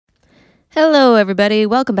Hello, everybody.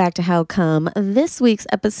 Welcome back to How Come. This week's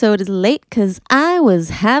episode is late because I was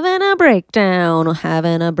having a breakdown.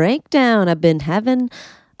 I've been having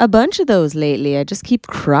a bunch of those lately. I just keep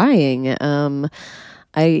crying.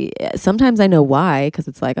 Sometimes I know why, because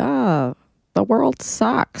it's like, the world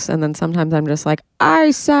sucks. And then sometimes I'm just like,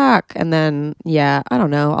 I suck. And then, I don't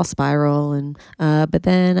know, I'll spiral. And but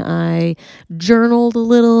then I journaled a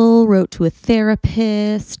little, wrote to a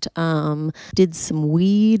therapist, did some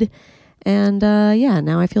weed. And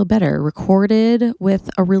now I feel better. Recorded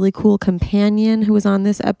with a really cool companion who was on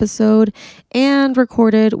this episode, and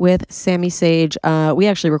recorded with Sami Sage. We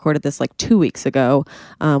actually recorded this like 2 weeks ago.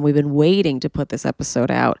 We've been waiting to put this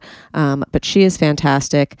episode out, but she is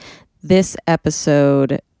fantastic. This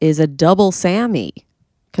episode is a double Sami,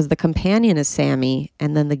 because the companion is Sami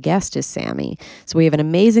and then the guest is Sami. So we have an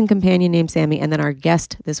amazing companion named Sami, and then our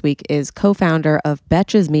guest this week is co-founder of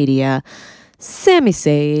Betches Media, Sami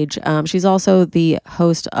Sage. She's also the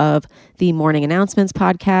host of the Morning Announcements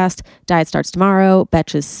podcast, Diet Starts Tomorrow,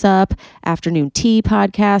 Betches Sup, Afternoon Tea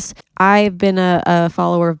podcast. I've been a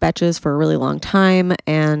follower of Betches for a really long time,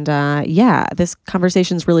 and this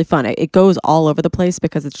conversation is really fun. It goes all over the place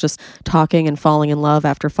because it's just talking and falling in love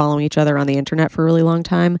after following each other on the internet for a really long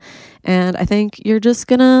time, and I think you're just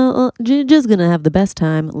gonna have the best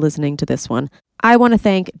time listening to this one. I want to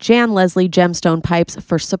thank Jan Leslie Gemstone Pipes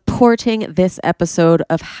for supporting this episode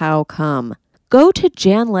of How Come. Go to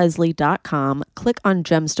janleslie.com, click on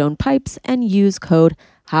Gemstone Pipes, and use code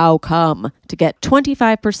HOWCOME to get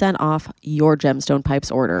 25% off your Gemstone Pipes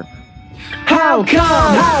order. How come?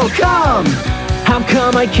 How come? How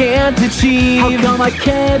come I can't achieve? How come I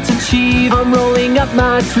can't achieve? I'm rolling up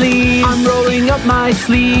my sleeves. I'm rolling up my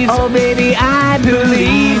sleeves. Oh baby, I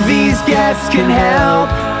believe these guests can help.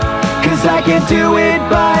 'Cause I can't do it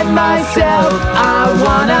by myself. I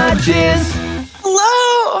wanna just... Hello!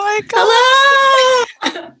 Oh my God!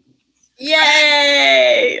 Hello!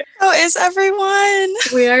 Yay! How is everyone?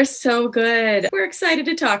 We are so good. We're excited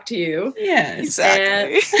to talk to you. Yeah,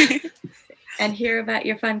 exactly. And hear about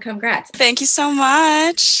your fun congrats. Thank you so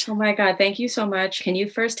much. Oh my God, thank you so much. Can you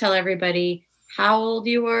first tell everybody how old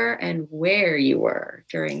you were and where you were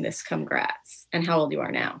during this congrats, and how old you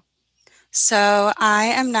are now? So I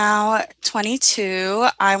am now 22.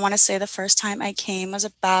 I want to say the first time I came was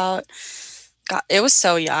about, God, it was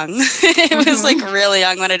so young. It was like really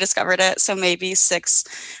young when I discovered it. So maybe 6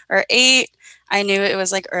 or 8. I knew it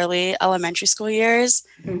was like early elementary school years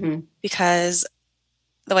because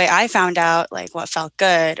the way I found out, like what felt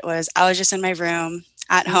good was I was just in my room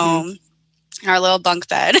at home in our little bunk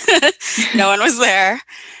bed. No one was there.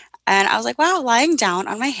 And I was like, wow, lying down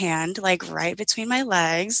on my hand, like right between my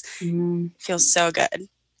legs, feels so good.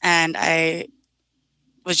 And I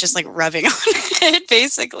was just like rubbing on it,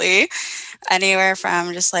 basically, anywhere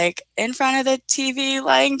from just like in front of the TV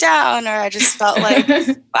lying down, or I just felt like,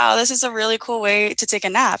 wow, this is a really cool way to take a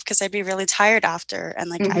nap because I'd be really tired after.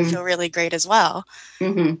 And like, I feel really great as well.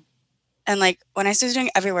 And like when I started doing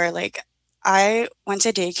it everywhere, like I went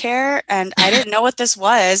to daycare and I didn't know what this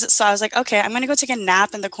was. So I was like, okay, I'm going to go take a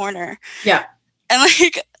nap in the corner. Yeah. And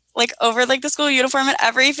like over like the school uniform and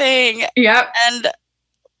everything. Yep. And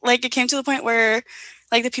like it came to the point where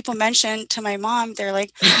like the people mentioned to my mom, they're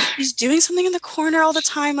like, she's doing something in the corner all the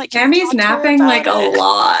time. Like Tammy's napping like a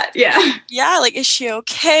lot. Yeah. Yeah. Like, is she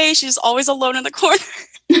okay? She's always alone in the corner.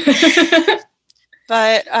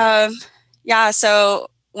 But so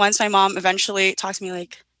once my mom eventually talked to me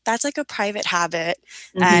like, that's like a private habit.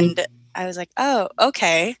 And I was like, oh,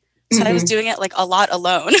 okay. So I was doing it like a lot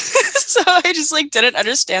alone. So I just like didn't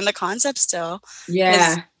understand the concept still.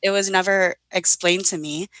 Yeah. It was never explained to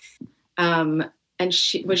me. And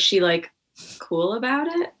was she like cool about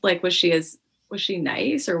it? Like, was she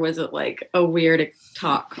nice, or was it like a weird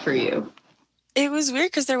talk for you? It was weird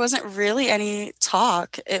because there wasn't really any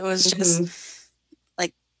talk. It was just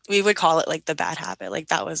like, we would call it like the bad habit. Like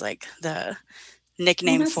that was like the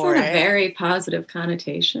nickname for it. That's not a very positive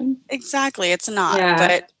connotation. Exactly. It's not. Yeah.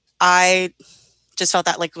 But I just felt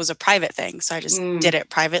that like it was a private thing. So I just did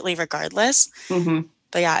it privately regardless.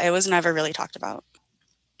 But yeah, it was never really talked about.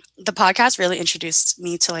 The podcast really introduced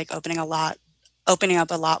me to like opening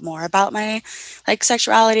up a lot more about my like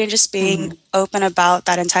sexuality and just being open about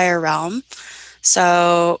that entire realm.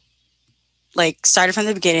 So like started from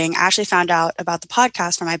the beginning. I actually found out about the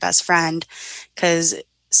podcast from my best friend because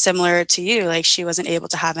similar to you, like she wasn't able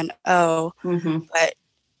to have an O, but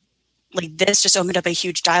like this just opened up a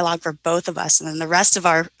huge dialogue for both of us and then the rest of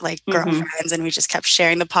our like girlfriends, and we just kept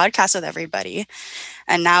sharing the podcast with everybody.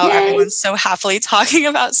 And now everyone's so happily talking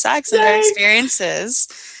about sex and their experiences.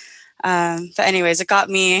 But anyways, it got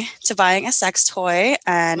me to buying a sex toy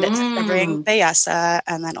and discovering Bayesa,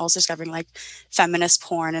 and then also discovering like feminist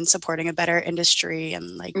porn and supporting a better industry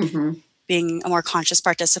and like being a more conscious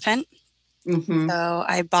participant. So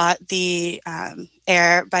I bought the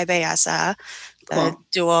Air by Bayesa, the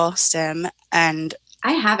dual stim, and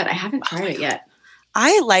I have it. I haven't tried it yet.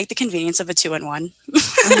 I like the convenience of a 2-in-1.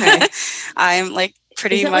 Okay. I'm like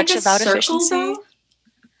pretty much like about efficiency. Though?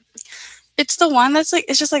 It's the one that's like,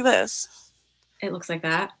 it's just like this. It looks like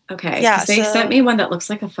that? Okay. Yeah. They sent me one that looks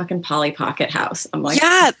like a fucking Polly Pocket house. I'm like,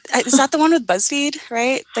 yeah. Is that the one with BuzzFeed,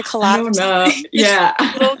 right? The collab. I don't know. Yeah.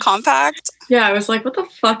 Little compact. Yeah. I was like, what the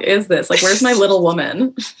fuck is this? Like, where's my little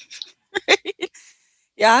woman? Right.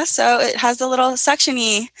 Yeah. So it has the little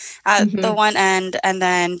sectiony at the one end, and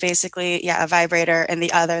then basically, a vibrator in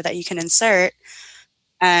the other that you can insert.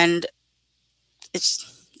 And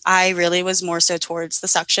I really was more so towards the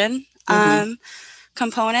suction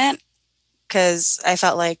component, because I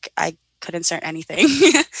felt like I could insert anything.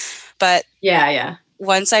 But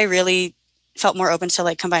once I really felt more open to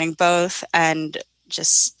like combining both and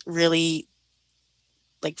just really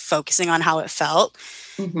like focusing on how it felt,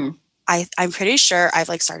 I'm pretty sure I've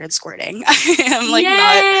like started squirting. I'm like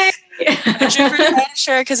not 100%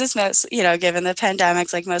 sure, because it's mostly, given the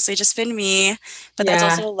pandemic's like mostly just been me, but that's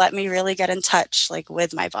also let me really get in touch like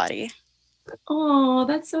with my body. Oh,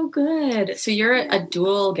 that's so good. So you're a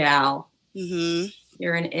dual gal.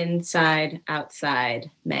 You're an inside outside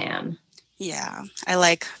man. Yeah, I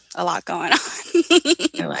like a lot going on.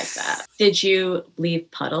 I like that. Did you leave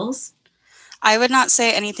puddles? I would not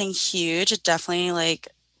say anything huge. It definitely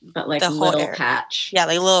but like the little whole patch. Yeah,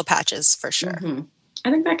 like little patches for sure.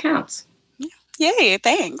 I think that counts. Yay,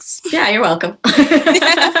 thanks. Yeah, you're welcome.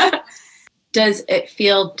 Does it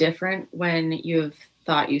feel different when you've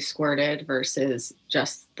thought you squirted versus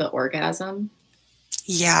just the orgasm?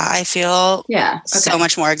 Yeah, I feel so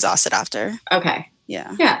much more exhausted after. Okay.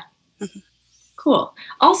 Yeah. Yeah. Cool.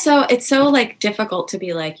 Also, it's so like difficult to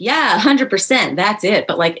be like, 100%, that's it.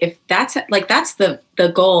 But like, if that's the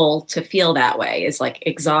goal, to feel that way, is like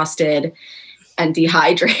exhausted and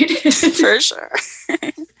dehydrated. For sure.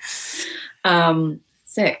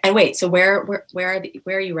 Sick. And wait, so where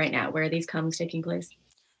are you right now? Where are these cums taking place?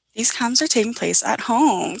 These cums are taking place at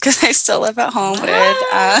home, because I still live at home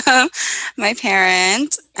with my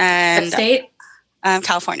parent. And what state?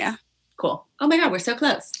 California. Cool. Oh my God, we're so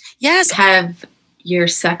close. Yes. Have your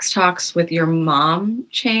sex talks with your mom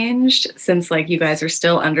changed since like you guys are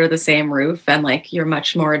still under the same roof and like you're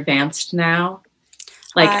much more advanced now?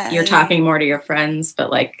 Like you're talking more to your friends,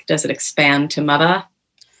 but like, does it expand to mother?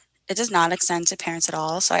 It does not extend to parents at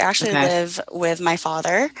all. So I actually live with my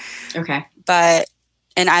father. Okay. But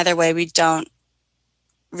in either way, we don't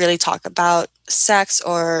really talk about sex,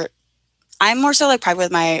 or I'm more so like private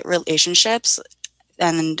with my relationships,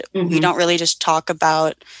 and we don't really just talk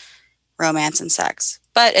about romance and sex.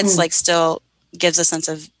 But it's like still gives a sense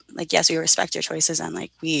of like, yes, we respect your choices and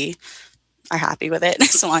like we are happy with it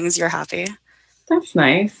as long as you're happy. That's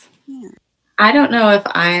nice. Yeah. I don't know if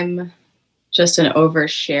I'm just an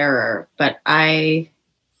oversharer, but I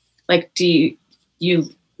like, do you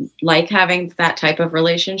like having that type of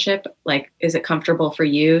relationship? Like, is it comfortable for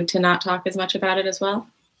you to not talk as much about it as well?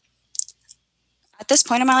 At this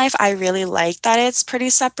point in my life, I really like that it's pretty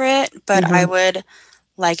separate, but I would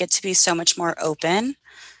like it to be so much more open.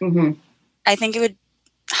 I think it would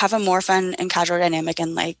have a more fun and casual dynamic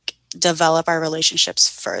and like develop our relationships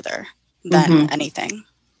further than anything.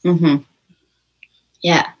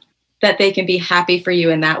 Yeah. That they can be happy for you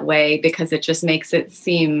in that way, because it just makes it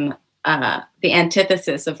seem the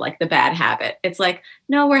antithesis of like the bad habit. It's like,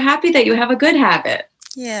 no, we're happy that you have a good habit.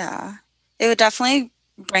 Yeah. It would definitely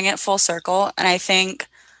bring it full circle. And I think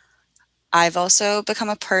I've also become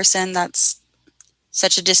a person that's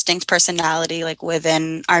such a distinct personality, like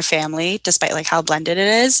within our family, despite like how blended it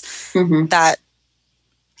is, that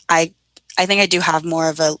I think I do have more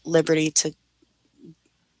of a liberty to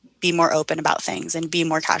be more open about things and be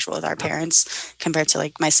more casual with our parents compared to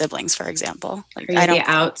like my siblings, for example. Like, are you the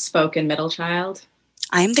outspoken middle child?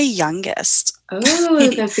 I'm the youngest. Oh,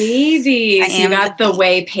 the baby. So you got the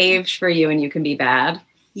way paved for you, and you can be bad.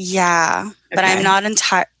 Yeah, but I'm not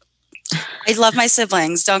entire. I love my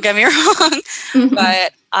siblings, don't get me wrong,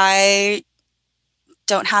 but I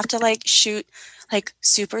don't have to like shoot like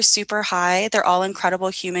super, super high. They're all incredible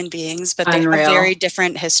human beings, but they have very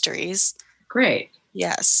different histories. Great.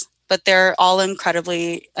 Yes, but they're all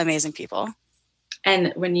incredibly amazing people.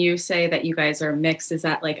 And when you say that you guys are mixed, is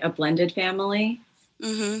that like a blended family?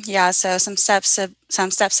 Yeah, so some step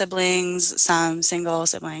siblings, some single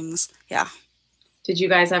siblings. Yeah. Did you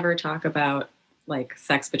guys ever talk about like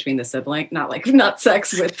sex between the sibling, not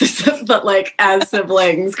sex with the but like as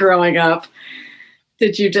siblings growing up.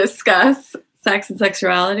 Did you discuss sex and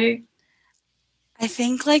sexuality? I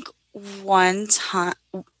think like one time,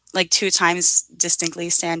 like 2 times distinctly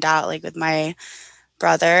stand out, like with my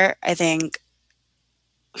brother. I think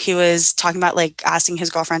he was talking about like asking his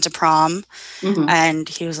girlfriend to prom, and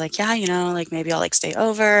he was like, yeah, like maybe I'll like stay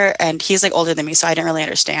over. And he's like older than me, so I didn't really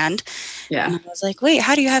understand. Yeah. And I was like, wait,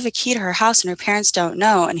 how do you have a key to her house and her parents don't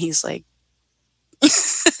know? And he's like,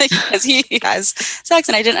 because he has sex.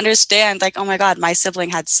 And I didn't understand, like, oh my God, my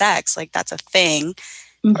sibling had sex. Like, that's a thing.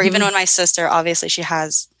 Or even when my sister, obviously she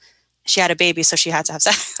had a baby, so she had to have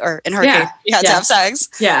sex, or in her case, she had to have sex.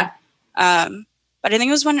 Yeah. But I think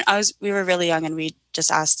it was when we were really young, and we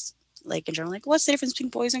just asked, like, in general, like, what's the difference between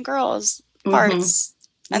boys and girls parts?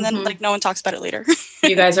 And then like no one talks about it later.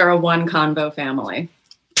 You guys are a one convo family.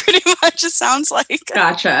 Pretty much, it sounds like.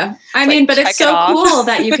 Gotcha. I mean, but it's so cool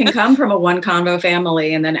that you can come from a one convo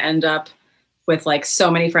family and then end up with like so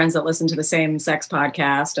many friends that listen to the same sex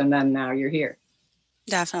podcast, and then now you're here.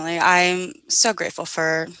 Definitely. I'm so grateful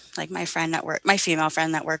for like my friend at work, my female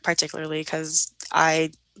friend at work particularly, because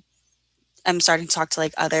I am starting to talk to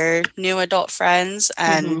like other new adult friends,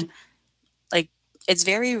 and like it's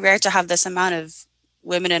very rare to have this amount of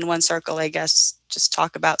women in one circle, I guess, just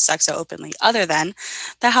talk about sex so openly, other than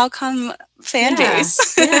the How Come fan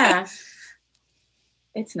base. Yeah.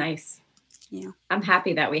 It's nice. Yeah. I'm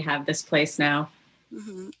happy that we have this place now.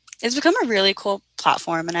 It's become a really cool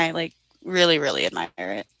platform, and I like really, really admire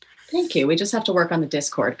it. Thank you. We just have to work on the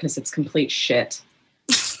Discord because it's complete shit.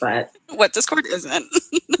 But what Discord isn't?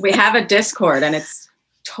 We have a Discord and it's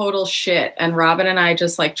total shit. And Robin and I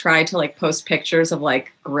just like tried to like post pictures of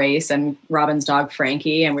like Grace and Robin's dog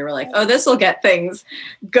Frankie, and we were like, oh, this will get things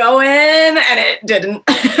going, and it didn't.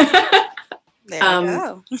 There we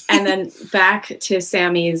go. And then back to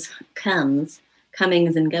Sammy's comings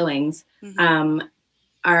and goings.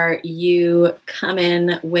 Are you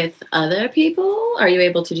coming with other people? Are you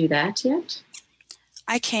able to do that yet?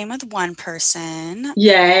 I came with one person.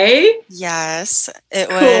 Yay. Yes. It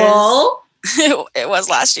cool. was it was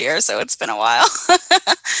last year, so it's been a while.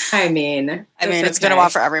 I mean, it's been a while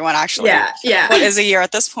for everyone, actually. Yeah. What is a year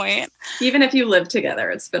at this point? Even if you live together,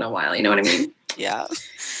 it's been a while. You know what I mean? Yeah.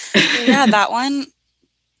 Yeah, that one.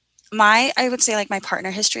 I would say like my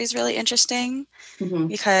partner history is really interesting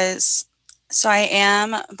because so I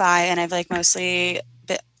am bi, and I've like mostly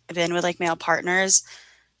been with like male partners,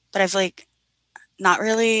 but I've like not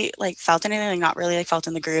really like felt anything, like not really like felt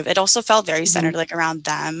in the groove. It also felt very centered like around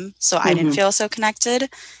them, so I didn't feel so connected.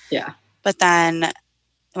 Yeah. But then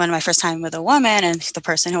when my first time with a woman and the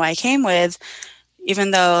person who I came with,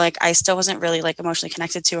 even though like I still wasn't really like emotionally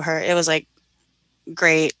connected to her, it was like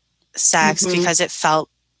great sex because it felt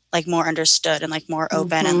like more understood and like more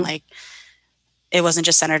open and like it wasn't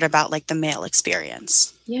just centered about like the male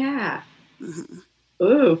experience. Yeah.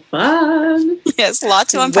 Ooh, fun. Yes, a lot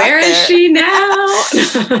to unpack. Where is she now?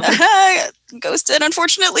 Ghosted,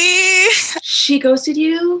 unfortunately. She ghosted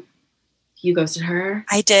you? You ghosted her?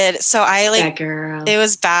 I did. So I like that girl. It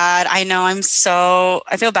was bad. I know. I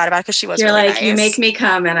feel bad about it because she was You're really like, nice. You make me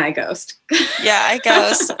come and I ghost. Yeah, I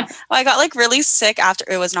ghost. Well, I got like really sick after.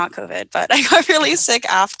 It was not COVID, but I got really sick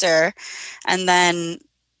after. And then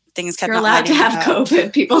things kept. You're allowed to have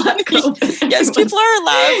COVID. People have COVID. Yes, people are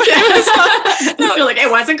allowed. No. You're like, it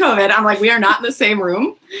wasn't COVID. I'm like, we are not in the same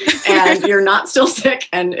room and you're not still sick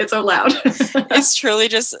and it's allowed. It's truly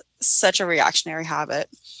just such a reactionary habit.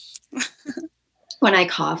 When I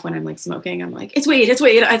cough, when I'm like smoking, I'm like, it's weed. Oh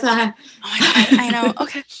my God, I know.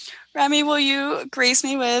 Okay. Remy, will you grace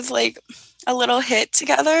me with like a little hit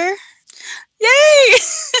together? Yay!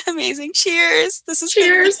 Amazing. Cheers. This is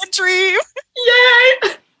cheers. A dream.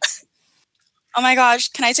 Yay! Oh my gosh.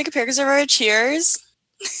 Can I take a picture of her? Cheers.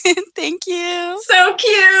 Thank you. So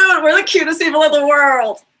cute. We're the cutest people in the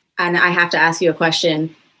world. And I have to ask you a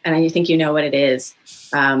question, and I think you know what it is.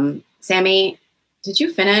 Sammy, did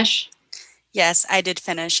you finish? Yes, I did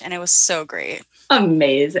finish, and it was so great.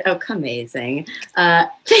 Amazing. Oh, amazing.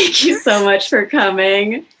 Thank you so much for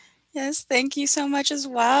coming. Yes, thank you so much as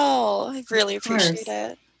well. I really appreciate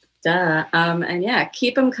it. Duh. And yeah,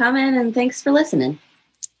 keep them coming, and thanks for listening.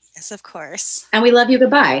 Yes, of course. And we love you.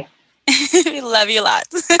 Goodbye. We love you a lot.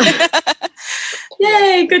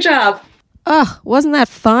 Yay, good job. Ugh, wasn't that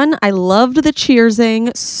fun? I loved the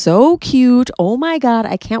cheersing. So cute. Oh my God.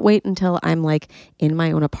 I can't wait until I'm like in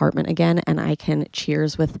my own apartment again and I can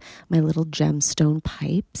cheers with my little gemstone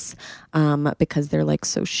pipes because they're like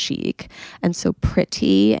so chic and so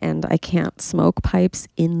pretty. And I can't smoke pipes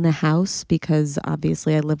in the house because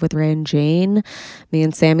obviously I live with Ray and Jane. Me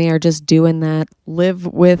and Sammy are just doing that live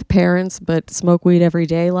with parents but smoke weed every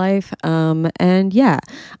day life. And yeah,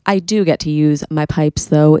 I do get to use my pipes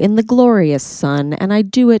though in the glorious sun, and I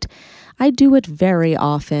do it very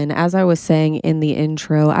often. As I was saying in the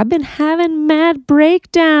intro, I've been having mad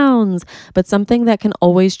breakdowns, but something that can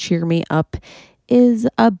always cheer me up is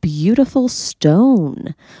a beautiful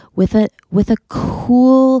stone with a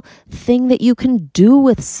cool thing that you can do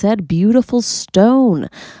with said beautiful stone.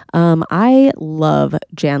 I love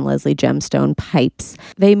Jan Leslie gemstone pipes.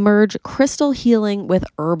 They merge crystal healing with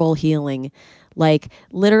herbal healing. Like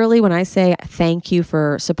literally when I say thank you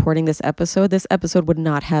for supporting this episode would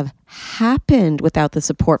not have happened without the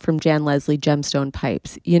support from Jan Leslie gemstone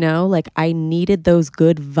pipes. You know, like I needed those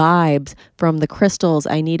good vibes from the crystals.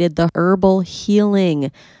 I needed the herbal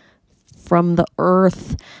healing from the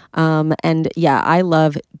earth. And yeah, I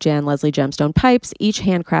love Jan Leslie gemstone pipes. Each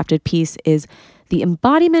handcrafted piece is the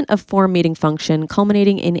embodiment of form meeting function,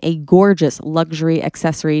 culminating in a gorgeous luxury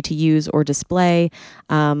accessory to use or display.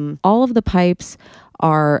 All of the pipes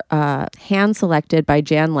are hand selected by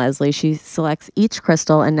Jan Leslie. She selects each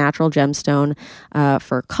crystal and natural gemstone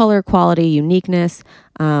for color, quality, uniqueness.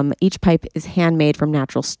 Each pipe is handmade from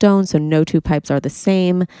natural stone, so no two pipes are the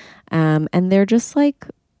same. And they're just like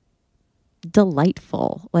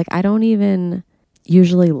delightful. Like I don't even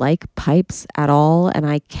usually like pipes at all, and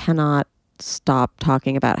I cannot stop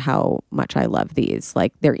talking about how much I love these.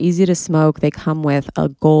 Like they're easy to smoke. They come with a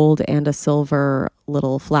gold and a silver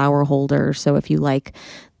little flower holder. So if you like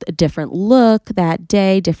a different look that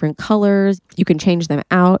day, different colors, you can change them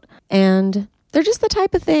out. And they're just the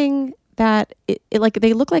type of thing that it like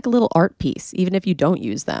they look like a little art piece, even if you don't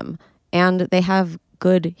use them. And they have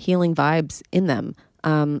good healing vibes in them.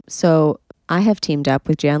 So I have teamed up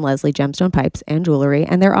with Jan Leslie Gemstone Pipes and Jewelry,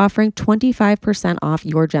 and they're offering 25% off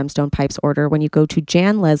your gemstone pipes order when you go to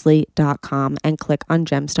janleslie.com and click on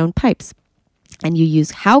gemstone pipes. And you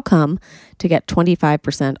use How Come to get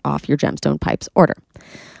 25% off your gemstone pipes order.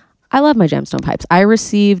 I love my gemstone pipes. I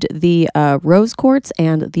received the rose quartz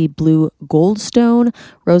and the blue gold stone.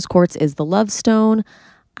 Rose quartz is the love stone.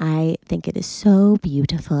 I think it is so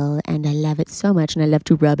beautiful and I love it so much, and I love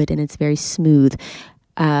to rub it and it's very smooth.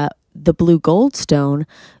 The blue gold stone,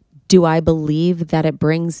 do I believe that it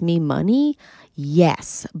brings me money?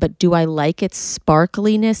 Yes. But do I like its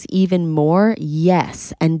sparkliness even more?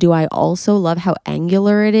 Yes. And do I also love how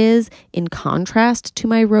angular it is in contrast to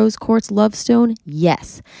my rose quartz love stone?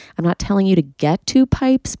 Yes. I'm not telling you to get two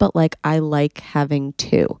pipes, but like I like having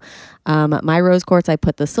two. My rose quartz, I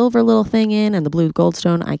put the silver little thing in, and the blue gold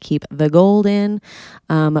stone, I keep the gold in.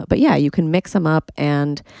 But yeah, you can mix them up,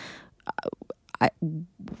 and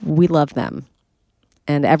we love them,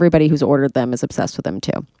 and everybody who's ordered them is obsessed with them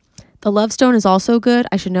too. The love stone is also good.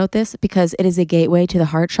 I should note this because it is a gateway to the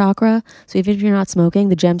heart chakra. So even if you're not smoking,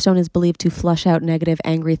 the gemstone is believed to flush out negative,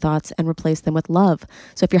 angry thoughts and replace them with love.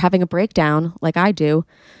 So if you're having a breakdown like I do,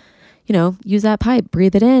 you know, use that pipe,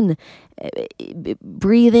 breathe it in,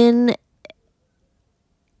 breathe in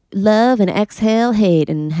love and exhale hate,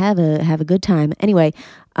 and have a good time. Anyway,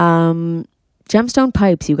 gemstone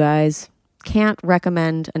pipes, you guys. Can't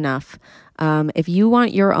recommend enough. If you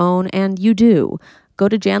want your own, and you do, go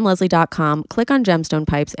to janleslie.com, click on gemstone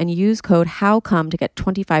pipes, and use code HOWCOME to get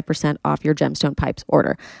 25% off your gemstone pipes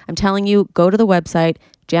order. I'm telling you, go to the website,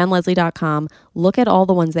 janleslie.com, look at all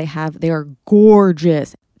the ones they have. They are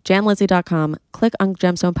gorgeous. janleslie.com, click on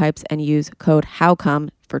gemstone pipes, and use code HOWCOME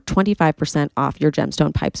for 25% off your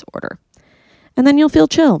gemstone pipes order. And then you'll feel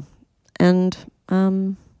chill. And,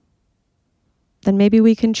 then maybe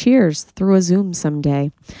we can cheers through a Zoom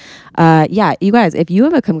someday. Yeah, you guys, if you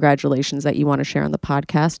have a congratulations that you want to share on the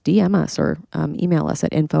podcast, DM us or email us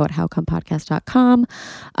at info@howcomepodcast.com.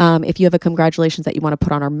 If you have a congratulations that you want to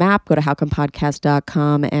put on our map, go to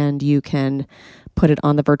howcomepodcast.com and you can put it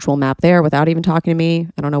on the virtual map there without even talking to me.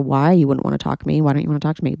 I don't know why you wouldn't want to talk to me. Why don't you want to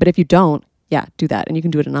talk to me? But if you don't, yeah, do that. And you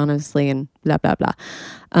can do it anonymously and blah, blah, blah.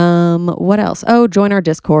 What else? Oh, join our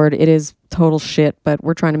Discord. It is total shit, but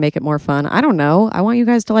we're trying to make it more fun. I don't know. I want you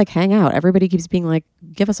guys to like hang out. Everybody keeps being like,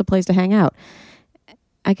 give us a place to hang out.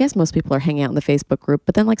 I guess most people are hanging out in the Facebook group,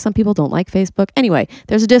 but then like some people don't like Facebook. Anyway,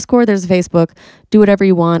 there's a Discord, there's a Facebook. Do whatever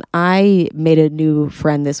you want. I made a new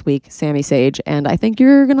friend this week, Sami Sage, and I think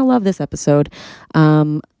you're going to love this episode.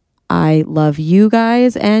 I love you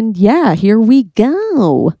guys, and yeah, here we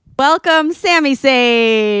go. Welcome, Sami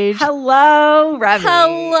Sage. Hello, Remy.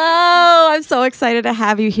 Hello. I'm so excited to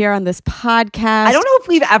have you here on this podcast. I don't know if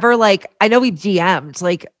we've ever I know we've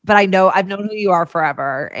DM'd, but I know I've known who you are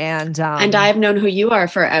forever. And I've known who you are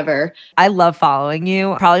forever. I love following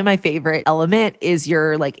you. Probably my favorite element is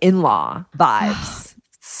your in-law vibes.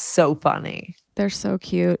 So funny. They're so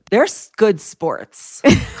cute. They're good sports.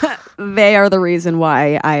 They are the reason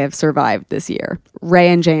why I have survived this year. Ray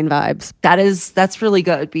and Jane vibes. That's really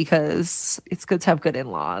good because it's good to have good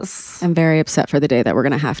in-laws. I'm very upset for the day that we're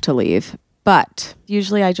going to have to leave. But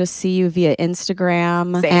usually I just see you via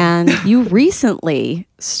Instagram. Same. And you recently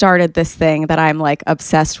started this thing that I'm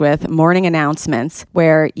obsessed with, morning announcements,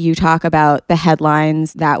 where you talk about the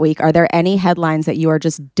headlines that week. Are there any headlines that you are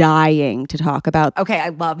just dying to talk about? Okay, I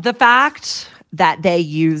love the fact that they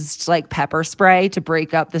used pepper spray to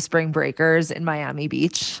break up the spring breakers in Miami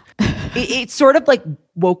Beach. it sort of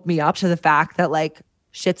woke me up to the fact that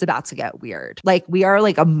shit's about to get weird. We are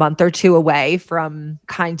a month or two away from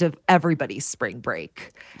kind of everybody's spring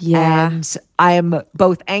break. Yeah. And I am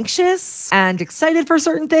both anxious and excited for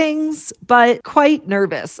certain things, but quite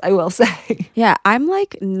nervous, I will say. Yeah, I'm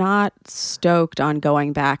not stoked on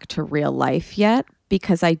going back to real life yet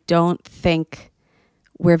because I don't think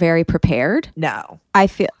we're very prepared. No. I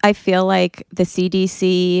feel like the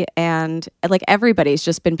CDC and everybody's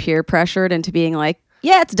just been peer pressured into being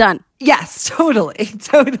yeah, it's done. Yes, totally.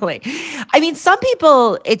 Totally. I mean, some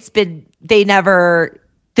people, they're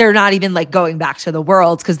not even going back to the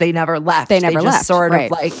world because they never left. They never just left, sort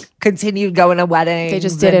right. of continued going to weddings. They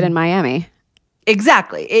just did it in Miami.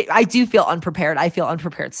 Exactly. I do feel unprepared. I feel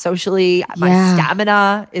unprepared socially. My Yeah.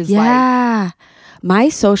 stamina is My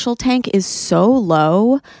social tank is so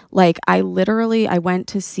low. I went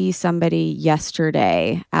to see somebody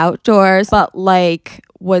yesterday outdoors, but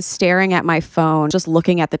was staring at my phone, just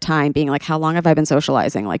looking at the time, being how long have I been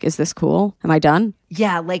socializing? Is this cool? Am I done?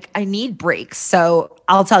 yeah, I need breaks. So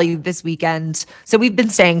I'll tell you this weekend. So we've been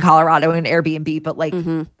staying in Colorado in Airbnb, but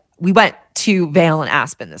we went to Vail and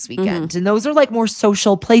Aspen this weekend. And those are more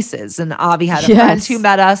social places. And Avi had a friend who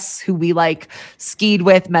met us, who we skied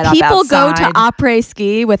with, met up outside. People go to après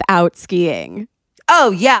ski without skiing.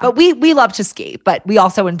 Oh yeah. But we love to ski, but we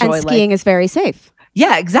also enjoy And skiing is very safe.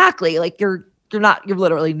 Yeah, exactly. You're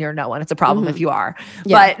literally near no one. It's a problem if you are.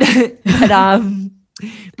 Yeah.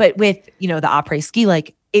 But with, the après ski,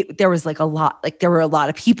 there was a lot, there were a lot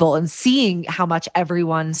of people, and seeing how much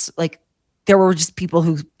everyone's there were just people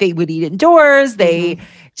who they would eat indoors. They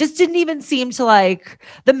just didn't even seem to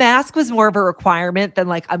the mask was more of a requirement than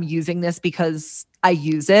I'm using this because I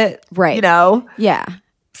use it. Right. Yeah.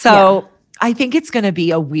 So I think it's going to be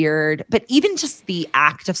a weird, but even just the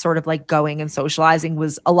act of sort of going and socializing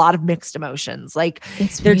was a lot of mixed emotions.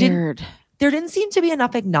 It's weird. There didn't seem to be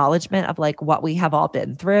enough acknowledgement of what we have all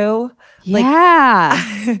been through. Yeah.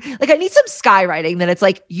 I need some skywriting that it's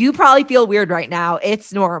you probably feel weird right now.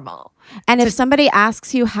 It's normal. And if somebody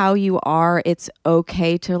asks you how you are, it's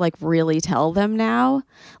okay to really tell them now.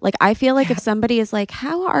 I feel if somebody is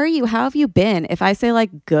how are you? How have you been? If I say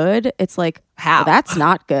good, it's how? Well, that's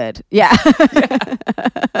not good. Yeah.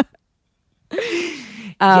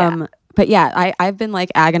 But yeah, I've been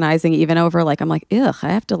agonizing even over I'm ugh, I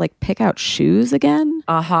have to pick out shoes again.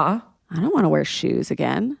 Uh-huh. I don't want to wear shoes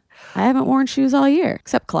again. I haven't worn shoes all year,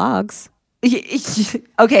 except clogs.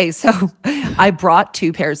 Okay, so I brought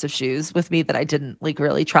 2 pairs of shoes with me that I didn't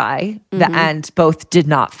really try, and both did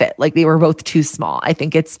not fit. They were both too small. I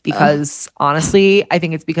think it's because, honestly, I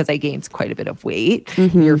gained quite a bit of weight.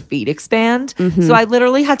 Your feet expand. So I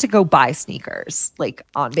literally had to go buy sneakers,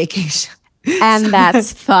 on vacation. And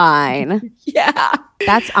that's fine. Yeah.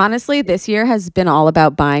 That's honestly, this year has been all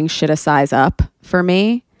about buying shit a size up for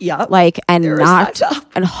me. Yeah.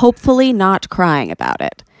 And hopefully not crying about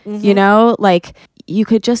it. You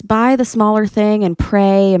could just buy the smaller thing and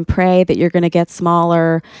pray that you're going to get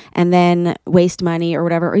smaller and then waste money or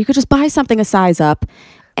whatever. Or you could just buy something a size up.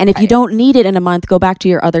 And if you don't need it in a month, go back to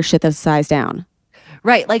your other shit that's a size down.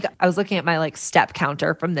 Right. I was looking at my step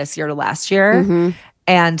counter from this year to last year,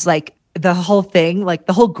 and the whole thing,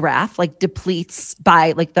 the whole graph, depletes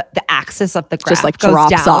by the axis of the graph just goes drops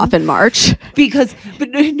down off in March.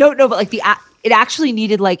 It actually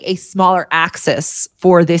needed a smaller axis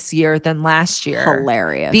for this year than last year.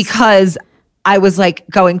 Hilarious. Because I was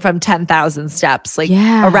going from 10,000 steps,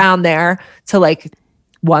 around there to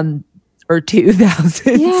 1 or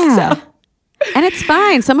 2,000. Yeah. So. And it's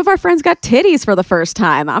fine. Some of our friends got titties for the first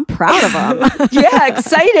time. I'm proud of them. Yeah,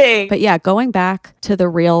 exciting. But yeah, going back to the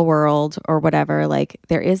real world or whatever,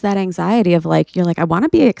 there is that anxiety of you're I want to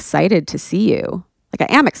be excited to see you. Like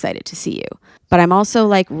I am excited to see you, but I'm also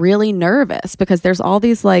like really nervous because there's all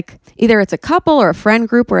these like, either it's a couple or a friend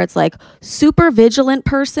group where it's like super vigilant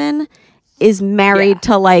person is married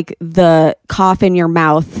to like the cough in your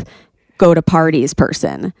mouth, go to parties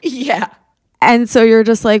person. Yeah. And so you're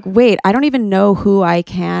just like, wait, I don't even know who I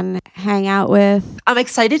can hang out with. I'm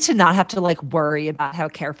excited to not have to like worry about how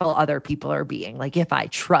careful other people are being. Like if I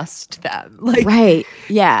trust them. Like Right.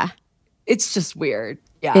 Yeah. it's just weird.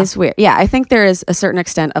 Yeah. It's weird. Yeah. I think there is a certain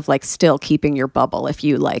extent of like still keeping your bubble if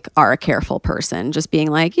you like are a careful person. Just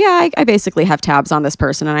being like, yeah, I basically have tabs on this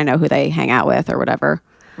person and I know who they hang out with or whatever.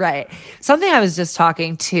 Right. Something I was just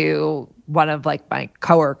talking to one of like my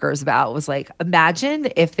coworkers about was like, imagine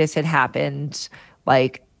if this had happened,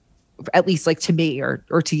 like at least like to me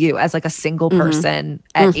or to you as like a single person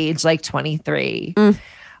at age like 23.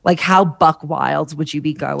 Like how buck wild would you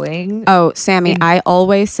be going? Oh, Sammy, I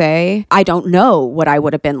always say, I don't know what I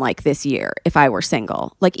would have been like this year if I were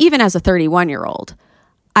single. Like even as a 31-year-old,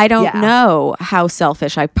 I don't know how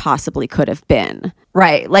selfish I possibly could have been.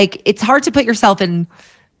 Right. Like it's hard to put yourself in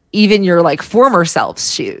even your like former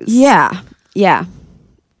self's shoes. Yeah. Yeah.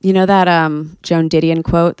 You know that Joan Didion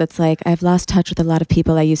quote that's like, I've lost touch with a lot of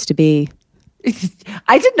people I used to be.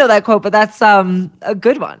 I didn't know that quote, but that's a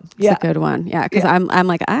good one. It's a good one. Yeah. Because I'm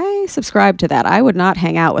like, I subscribe to that. I would not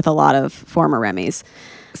hang out with a lot of former Remys.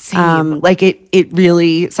 Same. Like it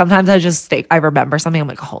really, sometimes I just think, I remember something, I'm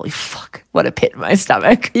like, holy fuck, what a pit in my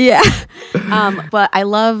stomach. Yeah. But I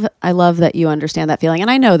love that you understand that feeling.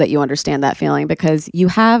 And I know that you understand that feeling because you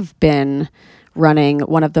have been running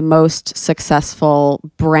one of the most successful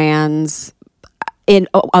brands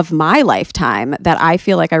of my lifetime that I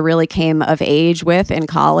feel like I really came of age with in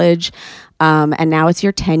college. And now it's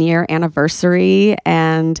your 10-year anniversary.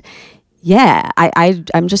 And yeah,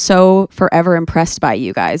 I'm just so forever impressed by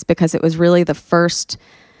you guys because it was really the first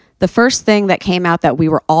thing that came out that we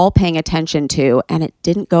were all paying attention to, and it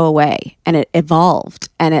didn't go away, and it evolved,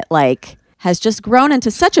 and it like has just grown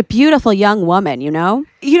into such a beautiful young woman, you know?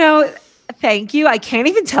 You know, thank you. I can't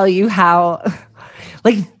even tell you how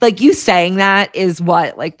like you saying that is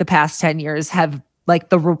what like the past 10 years have like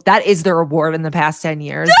that is the reward in the past 10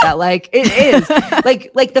 years that like it is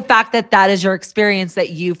like the fact that is your experience, that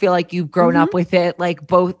you feel like you've grown up with it, like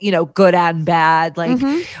both, you know, good and bad, like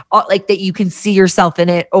like that you can see yourself in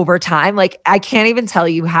it over time. Like I can't even tell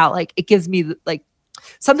you how like it gives me like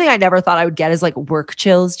something I never thought I would get is like work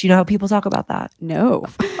chills. Do you know how people talk about that? No.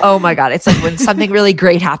 Oh my God. It's like when something really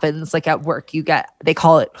great happens, like at work, they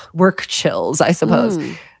call it work chills, I suppose.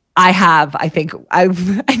 I think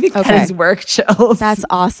that is work chills. That's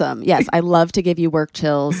awesome. Yes, I love to give you work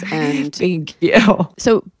chills. And thank you.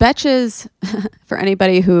 So Betches, for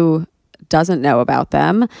anybody who doesn't know about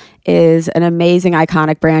them, is an amazing,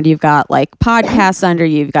 iconic brand. You've got like podcasts under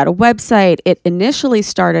you. You've got a website. It initially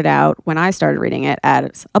started out, when I started reading it,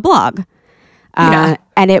 as a blog. And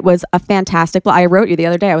it was a fantastic blog. I wrote you the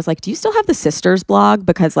other day. I was like, do you still have the Sisters blog?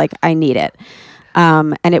 Because like I need it.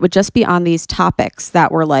 And it would just be on these topics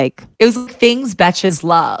that were like, it was like things Betches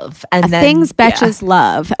love, and then things Betches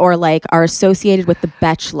love, or like are associated with the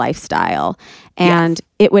Betch lifestyle. And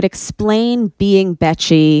it would explain being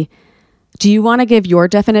Betchy. Do you want to give your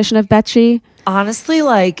definition of Betchy? Honestly,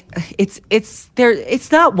 like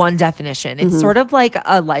it's not one definition. It's sort of like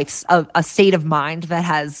a state of mind that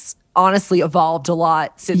has honestly evolved a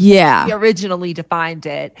lot since we originally defined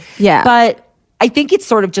it. Yeah. But I think it's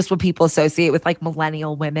sort of just what people associate with like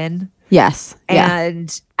millennial women. Yes.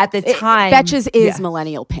 And at the time, Betches is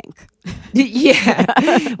millennial pink. Yeah.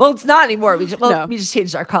 Well, it's not anymore. We just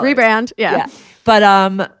changed our color. Rebrand. Yeah. But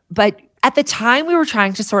at the time we were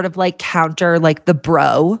trying to sort of like counter like the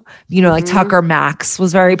bro, you know, like Tucker Max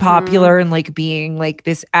was very popular, and like being like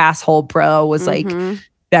this asshole bro was like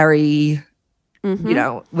very, you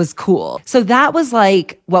know, was cool. So that was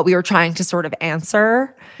like what we were trying to sort of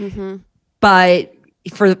answer. But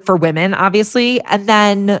for women, obviously. And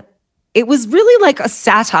then it was really like a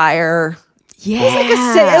satire. Yeah.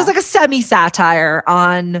 It was like a semi-satire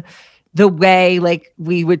on the way like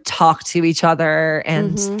we would talk to each other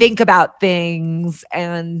and think about things,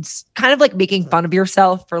 and kind of like making fun of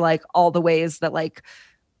yourself for like all the ways that like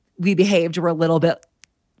we behaved were a little bit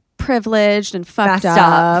privileged and fucked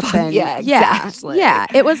up. And exactly. Yeah.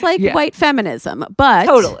 It was like white feminism, but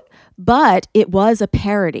totally. But it was a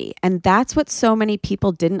parody. And that's what so many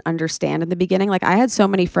people didn't understand in the beginning. Like I had so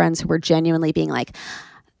many friends who were genuinely being like,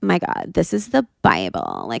 my God, this is the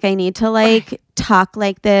Bible. Like I need to like talk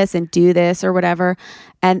like this and do this or whatever.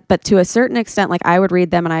 But to a certain extent, like I would read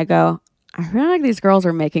them and I go, I feel like these girls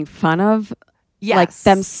are making fun of like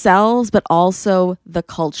themselves, but also the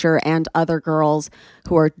culture and other girls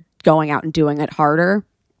who are going out and doing it harder.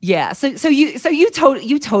 Yeah. So you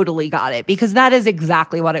totally got it, because that is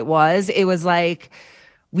exactly what it was. It was like,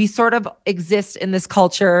 we sort of exist in this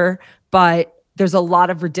culture, but there's a lot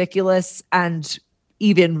of ridiculous and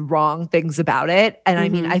even wrong things about it. And I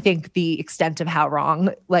mean, I think the extent of how wrong,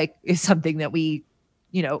 like, is something that we,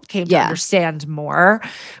 came to understand more.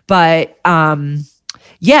 But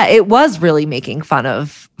yeah, it was really making fun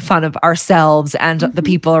of ourselves and the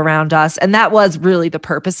people around us. And that was really the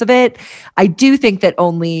purpose of it. I do think that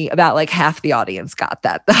only about like half the audience got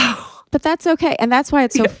that, though. But that's okay. And that's why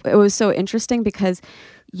it was so interesting, because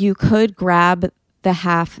you could grab the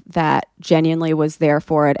half that genuinely was there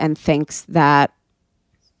for it and thinks that,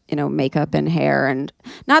 makeup and hair, and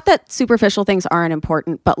not that superficial things aren't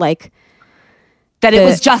important, but like that it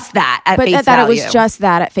was just that at face value. That it was just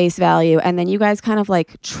that at face value. And then you guys kind of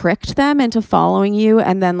like tricked them into following you,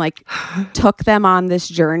 and then like took them on this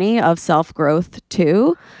journey of self-growth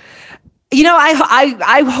too.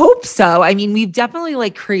 I hope so. I mean, we've definitely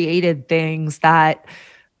like created things that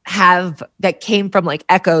came from like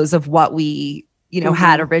echoes of what we,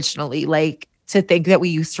 had originally, like to think that we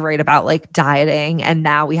used to write about like dieting, and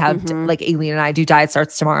now we have like Aileen and I do Diet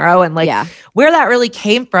Starts Tomorrow. And like where that really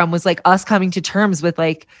came from was like us coming to terms with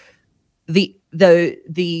like the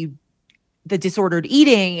disordered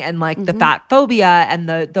eating and like the fat phobia and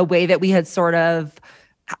the way that we had sort of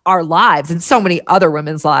our lives and so many other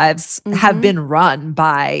women's lives have been run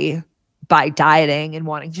by dieting and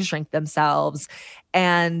wanting to shrink themselves.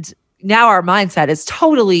 And now our mindset is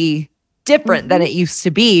totally different than it used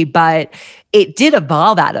to be, but it did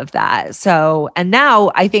evolve out of that. So, and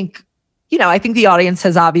now I think the audience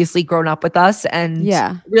has obviously grown up with us and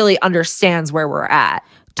really understands where we're at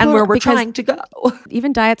and where we're trying to go.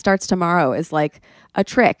 Even Diet Starts Tomorrow is like a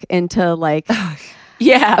trick into like,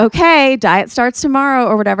 yeah, okay, diet starts tomorrow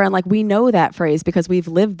or whatever. And like, we know that phrase because we've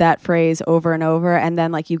lived that phrase over and over. And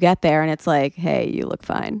then like you get there and it's like, hey, you look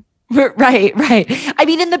fine. Right. I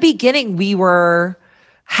mean, in the beginning, we were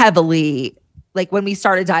heavily like when we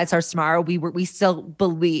started Diet Starts Tomorrow, we still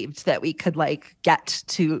believed that we could like get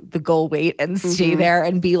to the goal weight and stay there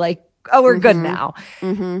and be like, oh, we're good now.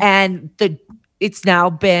 And it's now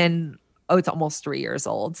been, it's almost 3 years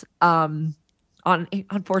old. On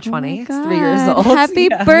 420, it's 3 years old. Happy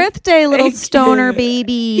birthday, little stoner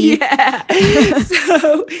baby. Yeah.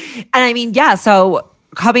 So, and I mean, so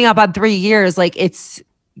coming up on 3 years, like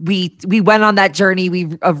we went on that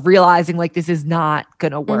journey of realizing like this is not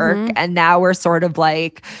going to work. And now we're sort of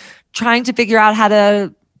like trying to figure out how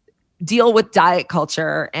to deal with diet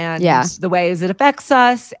culture and the ways it affects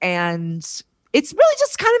us. And it's really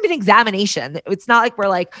just kind of an examination. It's not like we're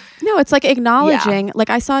like... No, it's like acknowledging. Like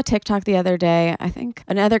I saw a TikTok the other day. I think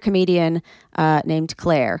another comedian named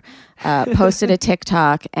Claire posted a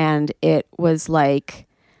TikTok, and it was like,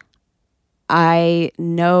 I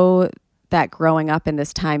know that growing up in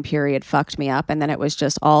this time period fucked me up. And then it was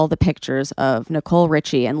just all the pictures of Nicole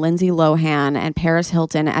Richie and Lindsay Lohan and Paris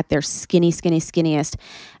Hilton at their skinniest.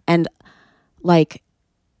 And like,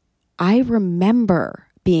 I remember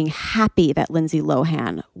being happy that Lindsay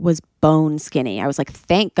Lohan was bone skinny. I was like,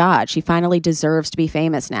 thank God, she finally deserves to be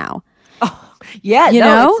famous now. Oh, yeah. You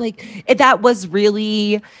know? It's like, that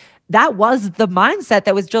was the mindset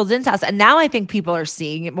that was drilled into us. And now I think people are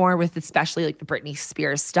seeing it more with especially like the Britney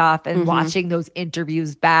Spears stuff and watching those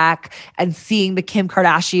interviews back and seeing the Kim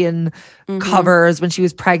Kardashian covers when she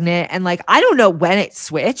was pregnant. And like, I don't know when it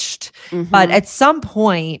switched, but at some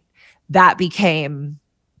point that became,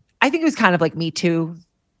 I think it was kind of like Me Too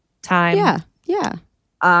time. Yeah.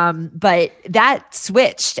 But that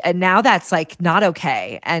switched, and now that's like not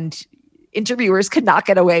okay. And interviewers could not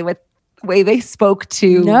get away with the way they spoke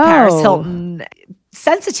to Paris Hilton.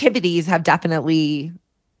 Sensitivities have definitely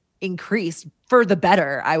increased for the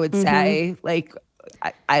better, I would say. Like,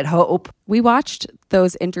 I'd hope. We watched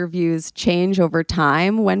those interviews change over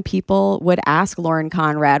time when people would ask Lauren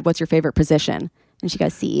Conrad, what's your favorite position? And she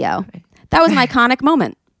goes, CEO. That was an iconic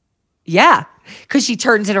moment. Yeah, because she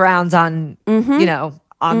turns it around on,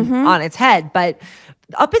 on its head. But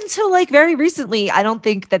up until like very recently, I don't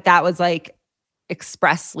think that was like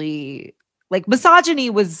expressly, like misogyny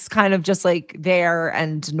was kind of just like there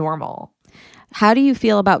and normal. How do you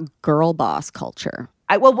feel about girl boss culture?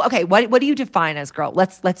 Okay. What do you define as girl?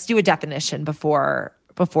 Let's do a definition before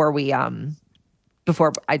we define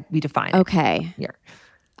it. Okay. Here.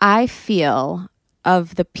 I feel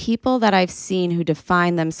of the people that I've seen who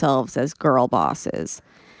define themselves as girl bosses,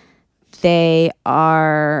 they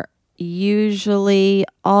are usually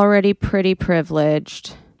already pretty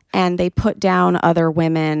privileged, and they put down other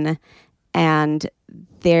women, and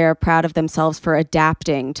they're proud of themselves for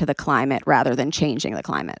adapting to the climate rather than changing the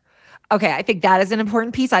climate. Okay, I think that is an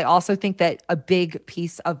important piece. I also think that a big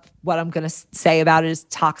piece of what I'm going to say about it is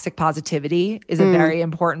toxic positivity is a very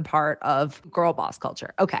important part of girl boss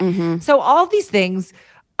culture. Okay. So all these things,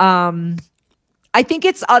 I think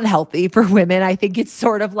it's unhealthy for women. I think it's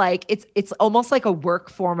sort of like it's almost like a work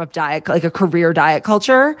form of diet, like a career diet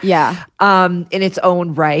culture. Yeah. In its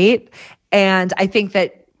own right. And I think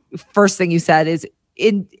that first thing you said is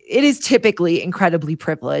it is typically incredibly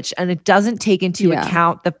privileged, and it doesn't take into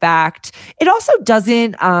account the fact. It also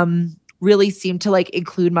doesn't really seem to like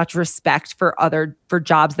include much respect for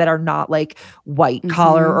jobs that are not like white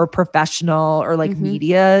collar or professional or like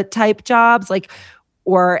media type jobs,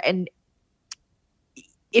 and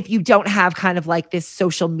if you don't have kind of like this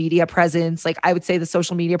social media presence, like I would say the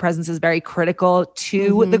social media presence is very critical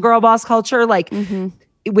to the girl boss culture. Like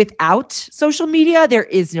without social media, there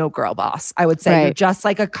is no girl boss. I would say you're just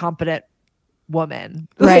like a competent woman.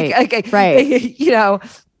 Right. Right. You know,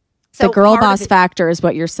 so the girl boss factor is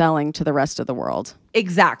what you're selling to the rest of the world.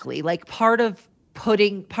 Exactly. Like part of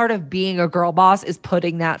being a girl boss is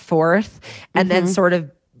putting that forth and then sort of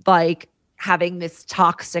like having this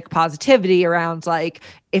toxic positivity around like,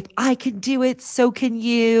 if I can do it, so can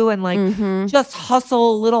you. And like, just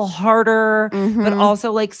hustle a little harder, but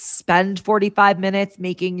also like spend 45 minutes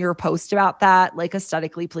making your post about that, like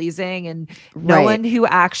aesthetically pleasing. And no one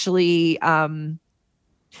actually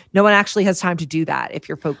has time to do that if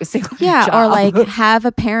you're focusing on your job. Or like have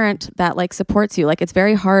a parent that like supports you. Like it's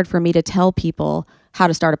very hard for me to tell people how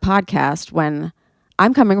to start a podcast when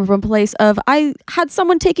I'm coming from a place of I had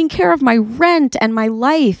someone taking care of my rent and my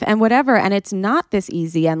life and whatever. And it's not this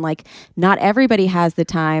easy. And like not everybody has the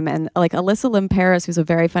time. And like Alyssa Lim Paris, who's a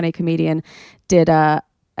very funny comedian, did a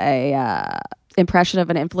impression of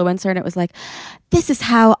an influencer. And it was like, this is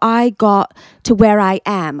how I got to where I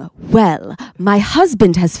am. Well, my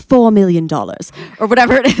husband has $4 million or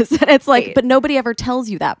whatever it is. And it's like, but nobody ever tells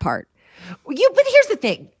you that part. But here's the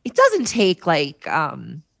thing. It doesn't take like,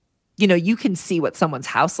 you know, you can see what someone's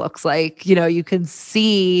house looks like. You know, you can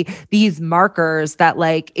see these markers that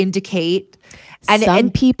like indicate. And some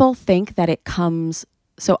people think that it comes.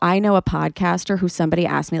 So I know a podcaster who somebody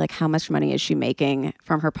asked me like, how much money is she making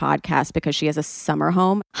from her podcast because she has a summer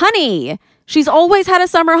home? Honey, she's always had a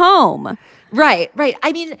summer home. Right.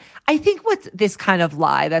 I mean, I think what's this kind of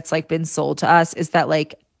lie that's like been sold to us is that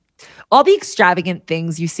like all the extravagant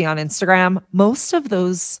things you see on Instagram, most of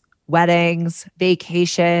those weddings,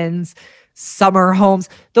 vacations, summer homes,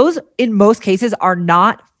 those in most cases are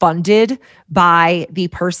not funded by the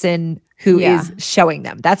person who is showing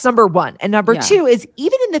them. That's number one. And number two is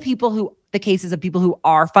even in the cases of people who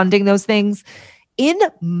are funding those things, in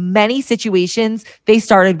many situations, they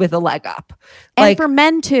started with a leg up. And like, for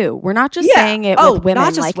men too. We're not just saying it with women.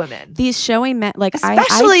 Not just like women. These showing men, like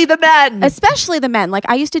especially the men. Especially the men. Like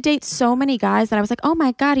I used to date so many guys that I was like, oh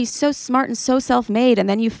my God, he's so smart and so self-made. And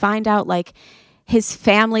then you find out like his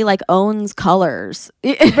family like owns colors.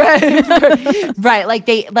 Right. Like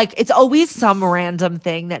it's always some random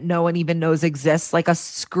thing that no one even knows exists, like a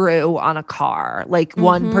screw on a car, like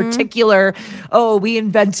one particular, we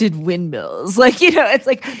invented windmills. Like, you know, it's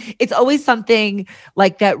like, it's always something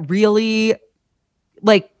like that really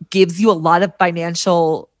like gives you a lot of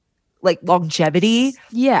financial like longevity.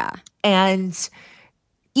 Yeah. And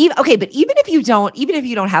but even if you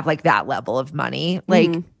don't have like that level of money,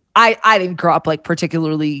 like I didn't grow up like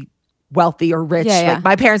particularly wealthy or rich. Like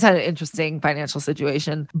my parents had an interesting financial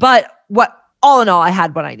situation, but all in all, I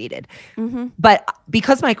had what I needed. But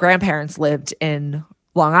because my grandparents lived in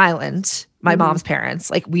Long Island, my mom's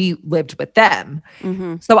parents, like we lived with them.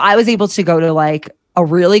 So I was able to go to like a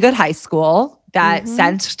really good high school that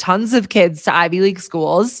sent tons of kids to Ivy League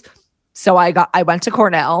schools. So I went to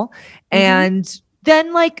Cornell and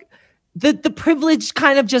then like, the privilege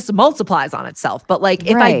kind of just multiplies on itself. But like,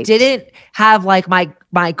 if I didn't have like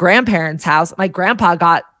my grandparents' house, my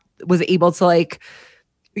grandpa was able to like,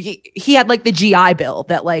 he had like the GI Bill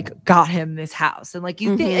that like got him this house. And like,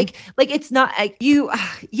 you think like, it's not like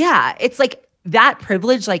it's like that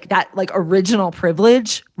privilege, like that like original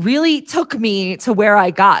privilege really took me to where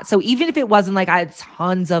I got. So even if it wasn't like I had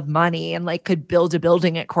tons of money and like could build a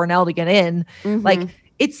building at Cornell to get in, like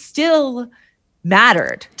it's still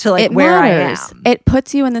mattered to like where I am. It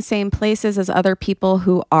puts you in the same places as other people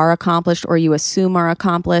who are accomplished or you assume are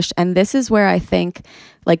accomplished. And this is where I think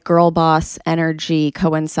like girl boss energy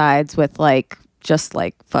coincides with like just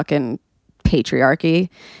like fucking patriarchy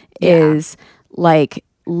is like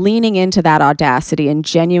leaning into that audacity and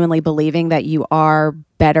genuinely believing that you are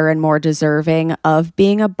better and more deserving of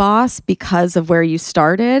being a boss because of where you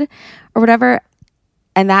started or whatever.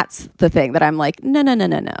 And that's the thing that I'm like, no.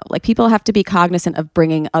 Like, people have to be cognizant of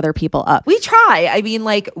bringing other people up. We try. I mean,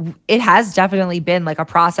 like, it has definitely been like a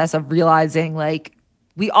process of realizing like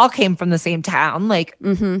we all came from the same town, like,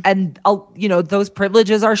 and you know, those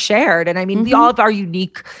privileges are shared. And I mean, we all have our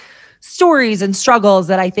unique stories and struggles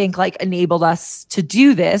that I think like enabled us to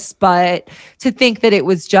do this. But to think that it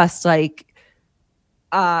was just like,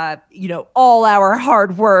 you know, all our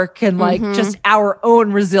hard work and like just our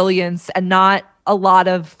own resilience and not a lot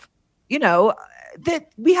of, you know, that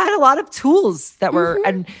we had a lot of tools that were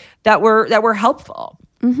and that were helpful.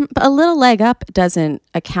 But a little leg up doesn't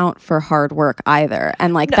account for hard work either.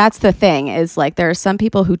 And like, that's the thing is like, there are some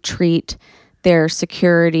people who treat their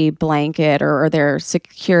security blanket or their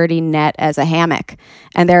security net as a hammock.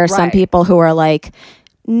 And there are some people who are like,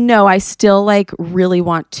 no, I still like really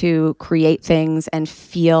want to create things and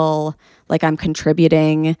feel like I'm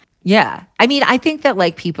contributing. Yeah. I mean, I think that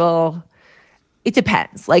like people, it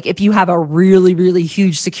depends. Like if you have a really, really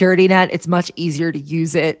huge security net, it's much easier to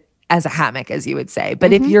use it as a hammock, as you would say.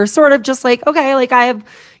 But if you're sort of just like, okay, like I have,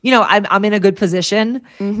 you know, I'm in a good position,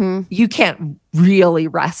 you can't really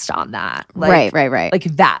rest on that. Like, Right. Like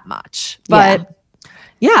that much. But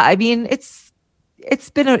yeah, I mean, it's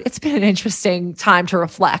been an interesting time to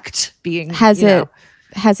reflect being, has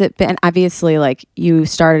it been, obviously like you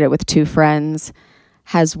started it with 2 friends.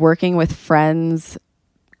 Has working with friends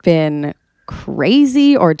been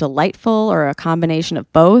crazy or delightful or a combination of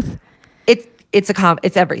both?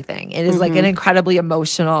 It's everything. It is like an incredibly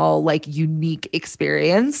emotional, like unique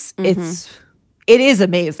experience. It is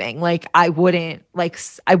amazing. Like I wouldn't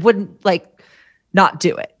not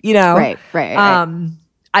do it, you know? Right.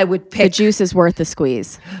 I would pick. The juice is worth the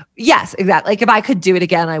squeeze. Yes, exactly. Like if I could do it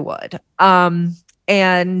again, I would.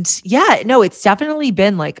 And yeah, no, it's definitely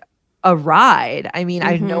been like a ride. I mean,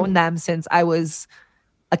 I've known them since I was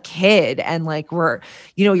a kid, and like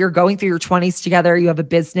you're going through your 20s together. You have a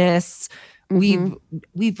business.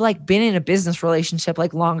 We've like been in a business relationship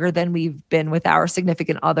like longer than we've been with our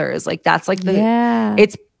significant others. Like that's like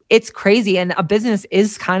it's crazy. And a business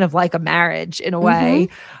is kind of like a marriage in a way.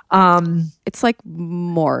 It's like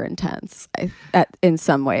more intense in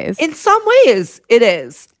some ways. In some ways it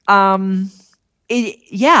is.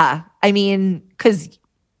 Yeah. I mean,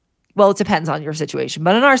 it depends on your situation,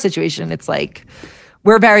 but in our situation, it's like,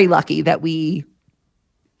 we're very lucky that we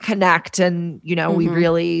connect and, you know, we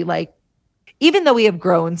really like, even though we have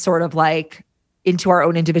grown sort of like into our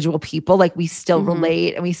own individual people, like we still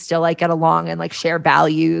relate and we still like get along and like share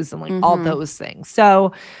values and like all those things.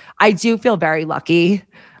 So I do feel very lucky.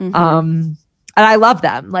 And I love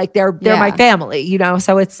them. Like they're my family, you know?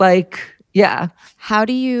 So it's like, yeah. How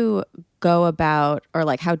do you go about, or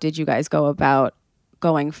like, how did you guys go about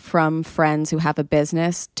going from friends who have a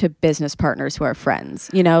business to business partners who are friends,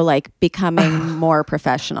 you know, like becoming more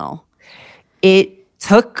professional? It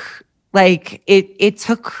took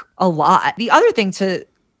a lot. The other thing to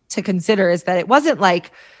consider is that it wasn't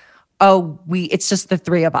like, it's just the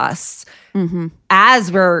 3 of us.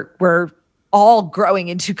 As we're all growing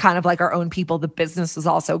into kind of like our own people, the business is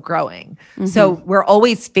also growing. So we're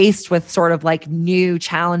always faced with sort of like new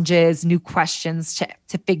challenges, new questions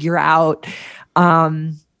to figure out.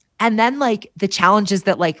 And then like the challenges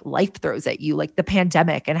that like life throws at you, like the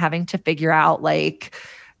pandemic, and having to figure out like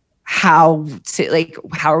how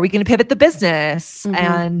are we going to pivot the business?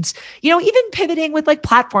 And, you know, even pivoting with like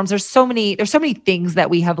platforms, there's so many things that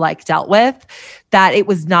we have like dealt with that it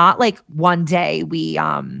was not like one day we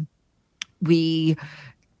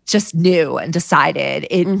just knew and decided.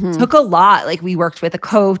 It took a lot. Like we worked with a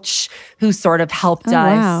coach who sort of helped us.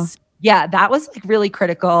 Wow. Yeah, that was like really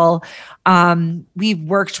critical. We've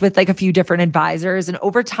worked with like a few different advisors, and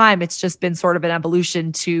over time, it's just been sort of an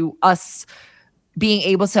evolution to us being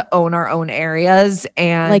able to own our own areas.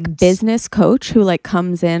 And like business coach who like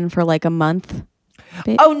comes in for like a month.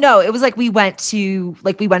 Oh no, it was like we went to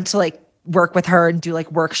work with her and do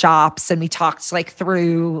like workshops, and we talked like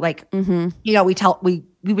through like, you know,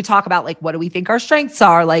 we would talk about like, what do we think our strengths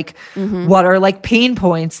are? Like, what are like pain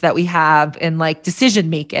points that we have in like decision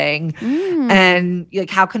making, and like,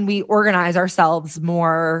 how can we organize ourselves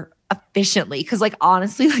more efficiently? Cause like,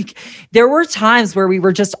 honestly, like there were times where we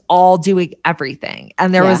were just all doing everything.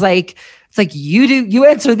 And there was like, it's like, you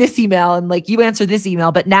answer this email and like, you answer this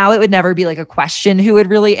email, but now it would never be like a question who would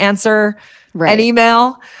really answer an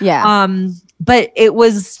email. Yeah. But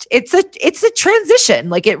it's a transition.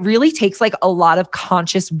 Like it really takes like a lot of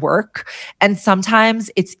conscious work. And sometimes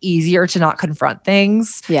it's easier to not confront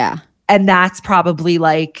things. Yeah. And that's probably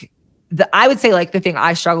like I would say like the thing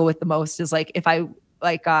I struggle with the most is like, if I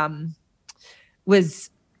like, was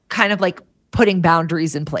kind of like putting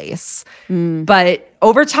boundaries in place. But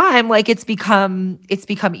over time, like it's become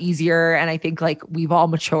easier. And I think like we've all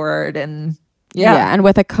matured and yeah. And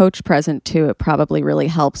with a coach present too, it probably really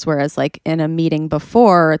helps. Whereas like in a meeting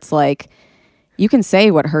before, it's like you can say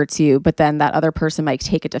what hurts you, but then that other person might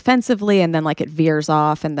take it defensively and then like it veers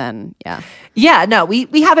off and then Yeah, no, we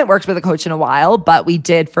haven't worked with a coach in a while, but we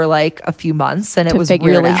did for like a few months and it was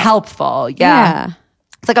really helpful. Yeah.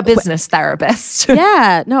 It's like a business therapist.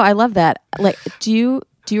 Yeah. No, I love that. Like, do you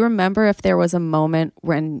remember if there was a moment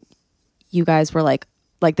when you guys were like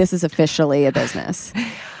this is officially a business?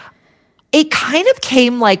 It kind of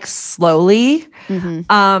came like slowly,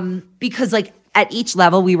 because like at each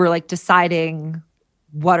level we were like deciding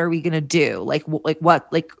what are we gonna do, like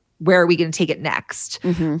where are we gonna take it next.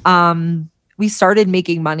 We started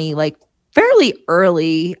making money like fairly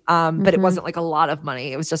early, but it wasn't like a lot of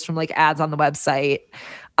money. It was just from like ads on the website.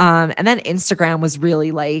 And then Instagram was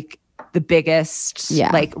really like the biggest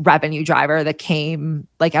like revenue driver that came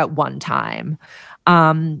like at one time.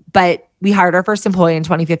 But we hired our first employee in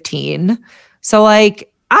 2015. So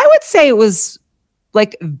like, I would say it was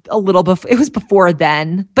like a little before, it was before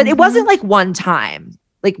then, but it wasn't like one time.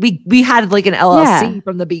 Like we had like an LLC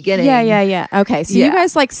from the beginning. Yeah. Okay. So you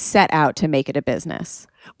guys like set out to make it a business.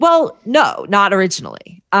 Well, no, not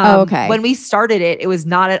originally. Okay. When we started it, it was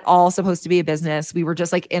not at all supposed to be a business. We were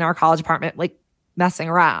just like in our college apartment, like messing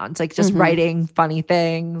around, like just writing funny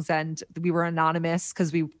things. And we were anonymous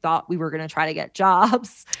because we thought we were going to try to get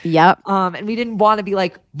jobs. Yep. And we didn't want to be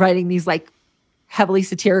like writing these like heavily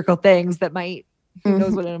satirical things that might, who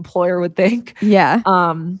knows what an employer would think. Yeah.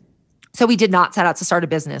 So we did not set out to start a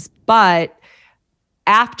business, but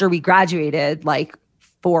after we graduated, like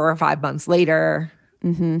 4 or 5 months later,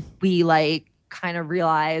 we like kind of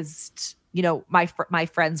realized, you know, my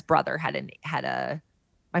friend's brother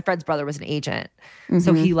my friend's brother was an agent.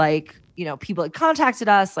 So he like, you know, people had contacted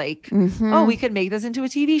us like, oh, we could make this into a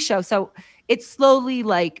TV show. So it slowly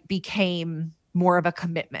like became more of a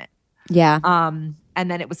commitment. Yeah. And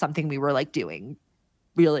then it was something we were like doing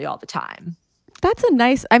really all the time. That's a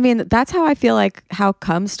nice, I mean, that's how I feel like how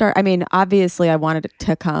Cum start. I mean, obviously I wanted it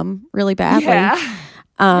to come really badly. Yeah.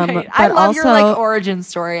 Right. But I love also, your like origin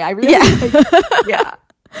story. I really yeah.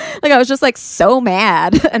 Like I was just like so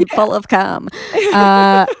mad and full of cum.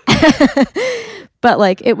 But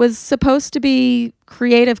like it was supposed to be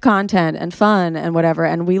creative content and fun and whatever.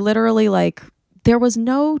 And we literally like, there was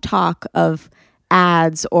no talk of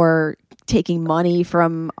ads or taking money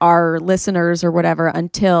from our listeners or whatever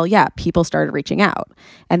until people started reaching out.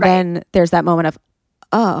 And then there's that moment of,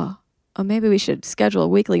 oh, maybe we should schedule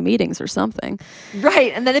weekly meetings or something.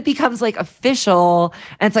 Right. And then it becomes like official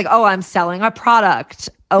and it's like, oh, I'm selling a product.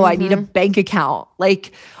 Oh, I need a bank account.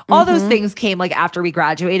 Like all those things came like after we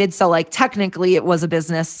graduated. So like technically it was a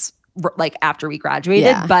business like after we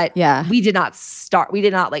graduated, but we did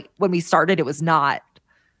not like when we started, it was not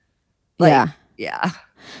like,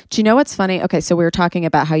 Do you know what's funny? Okay. So we were talking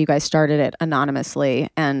about how you guys started it anonymously,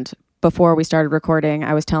 and before we started recording,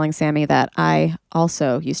 I was telling Sami that I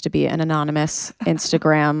also used to be an anonymous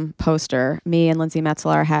Instagram poster. Me and Lindsay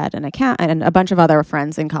Metzler had an account and a bunch of other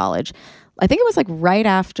friends in college. I think it was like right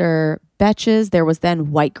after Betches, there was then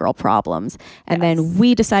White Girl Problems. And then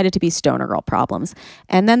we decided to be Stoner Girl Problems.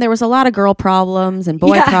 And then there was a lot of girl problems and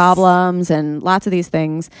boy problems and lots of these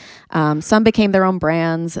things. Some became their own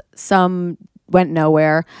brands. Some went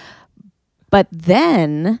nowhere. But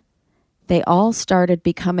then they all started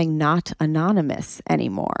becoming not anonymous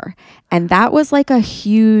anymore. And that was like a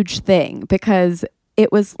huge thing because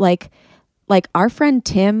it was like our friend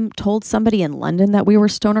Tim told somebody in London that we were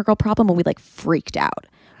Stoner Girl Problem and we like freaked out.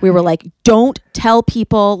 We were like, don't tell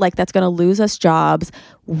people, like that's going to lose us jobs.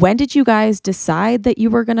 When did you guys decide that you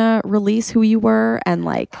were going to release who you were? And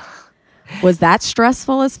like, was that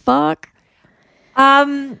stressful as fuck?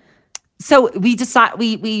 So we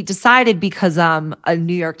decided because a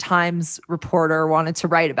New York Times reporter wanted to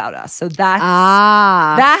write about us. So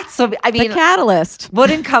that's so I mean the catalyst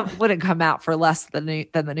wouldn't come out for less than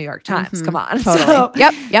the New York Times. Come on. Totally. So,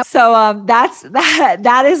 Yep. So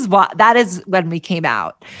that is when we came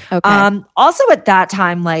out. Okay. Also at that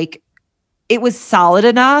time, like it was solid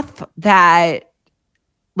enough that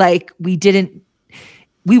like we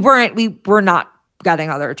were not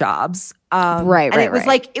getting other jobs. Right. It was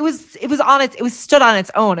like, it was stood on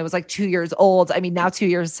its own. It was like 2 years old. I mean, now 2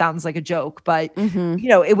 years sounds like a joke, but you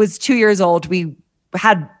know, it was 2 years old. We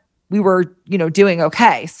were, you know, doing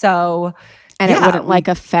okay. So, And it wouldn't like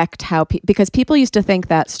affect how because people used to think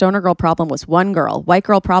that stoner girl problem was one girl, white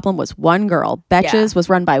girl problem was one girl, Betches was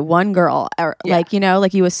run by one girl, or like, you know,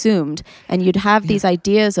 like you assumed, and you'd have these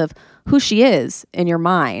ideas of who she is in your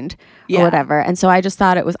mind or whatever. And so I just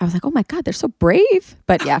thought I was like, oh my God, they're so brave.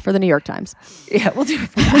 But yeah, for the New York Times. Yeah, we'll do it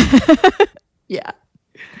for that. Yeah.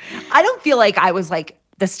 I don't feel like I was like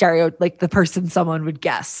the like the person someone would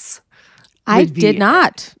guess. I did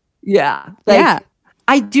not. Yeah. Like,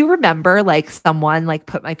 I do remember like someone like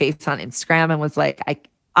put my face on Instagram and was like,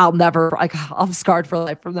 I'll never, like, I'm scarred for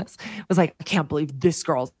life from this. It was like, I can't believe this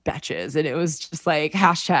girl's Betches. And it was just like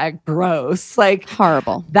 #gross. Like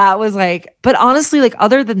horrible. That was like, but honestly, like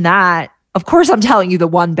other than that, of course I'm telling you the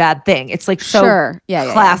one bad thing. It's like so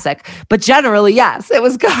classic, but generally, yes, it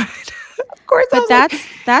was good. Of course. But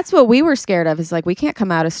that's what we were scared of is like, we can't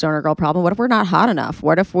come out of stoner girl problem. What if we're not hot enough?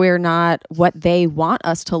 What if we're not what they want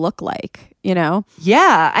us to look like? You know?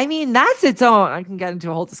 Yeah. I mean, that's its own. I can get into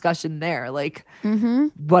a whole discussion there. Like,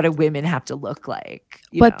 what do women have to look like?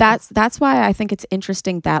 But that's why I think it's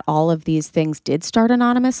interesting that all of these things did start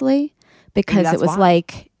anonymously, because it was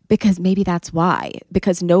like, because maybe that's why,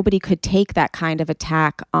 because nobody could take that kind of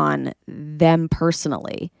attack on them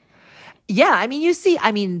personally. Yeah. I mean, you see,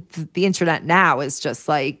 the internet now is just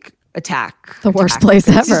like the worst place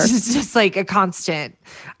ever. It's just like a constant,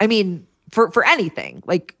 I mean, for anything,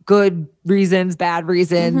 like good reasons, bad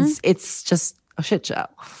reasons, it's just a shit show.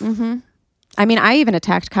 I mean, I even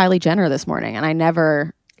attacked Kylie Jenner this morning, and I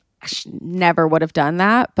never would have done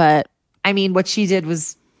that. But I mean, what she did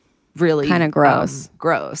was really kind of gross.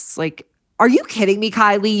 Gross. Like, are you kidding me,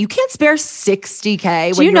 Kylie? You can't spare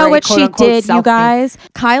 $60K. Do you know what she did, you guys?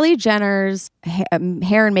 Kylie Jenner's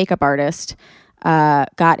hair and makeup artist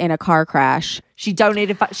got in a car crash. She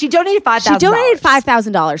donated $5,000. She donated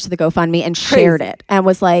 $5,000 to the GoFundMe and shared it and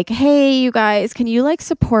was like, "Hey, you guys, can you like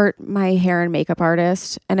support my hair and makeup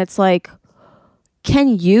artist?" And it's like,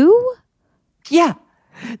 can you? Yeah.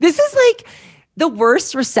 This is like the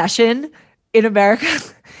worst recession in America.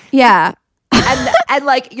 Yeah. and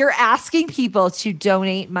like you're asking people to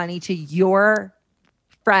donate money to your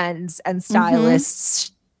friends and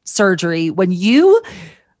stylists' surgery when you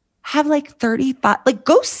have like 35, like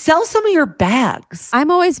go sell some of your bags.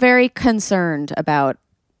 I'm always very concerned about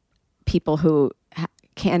people who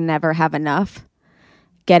can never have enough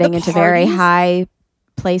getting into very high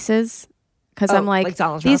places. Because I'm like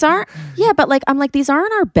these aren't, but like, I'm like, these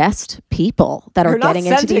aren't our best people that are getting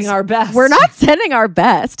into these. Our best. We're not sending our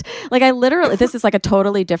best. Like I literally, this is like a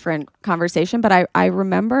totally different conversation, but I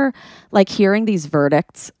remember like hearing these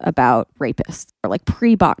verdicts about rapists or like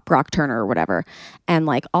pre-Brock Turner or whatever. And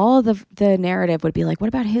like all of the narrative would be like, what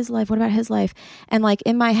about his life? What about his life? And like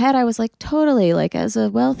in my head, I was like, totally, like as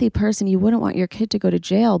a wealthy person, you wouldn't want your kid to go to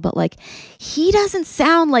jail, but like he doesn't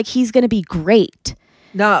sound like he's going to be great.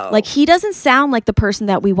 No. Like he doesn't sound like the person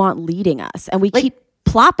that we want leading us. And we keep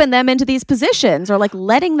plopping them into these positions or like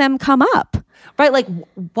letting them come up. Right. Like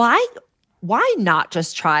why not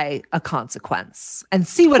just try a consequence and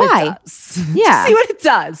see what it does? Yeah. See what it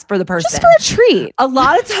does for the person. Just for a treat. A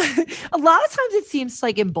lot of times it seems to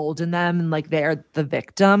like embolden them and like they're the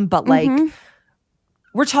victim. But like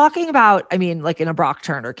we're talking about, I mean, like in a Brock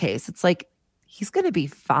Turner case, it's like he's gonna be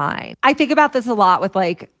fine. I think about this a lot with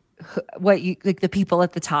like what you like the people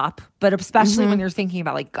at the top, but especially when you're thinking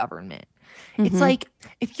about like government. It's like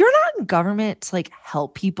if you're not in government to like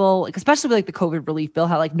help people, like especially with like the COVID relief bill,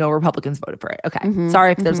 how like no Republicans voted for it. Okay.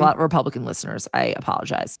 Sorry if there's a lot of Republican listeners. I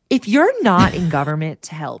apologize. If you're not in government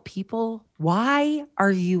to help people, why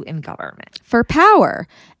are you in government? For power.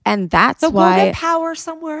 And that's why go get power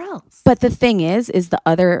somewhere else. But the thing is the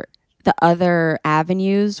other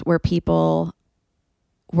avenues where people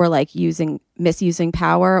were like misusing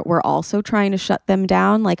power, we're also trying to shut them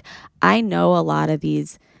down. Like I know a lot of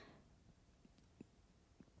these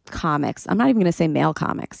comics, I'm not even going to say male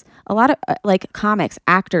comics, a lot of like comics,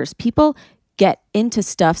 actors, people get into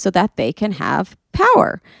stuff so that they can have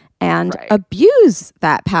power and abuse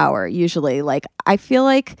that power usually. Like I feel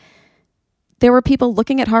like there were people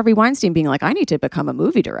looking at Harvey Weinstein being like, I need to become a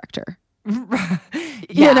movie director.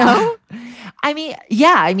 You know? I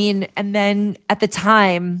mean, and then at the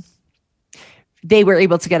time they were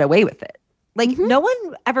able to get away with it. Like no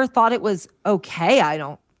one ever thought it was okay, I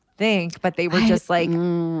don't think, but they were just like,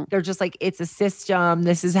 they're just like, it's a system.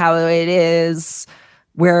 This is how it is.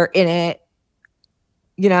 We're in it,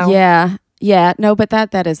 you know? Yeah. Yeah. No, but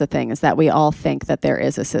that is the thing, is that we all think that there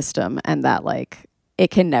is a system and that like it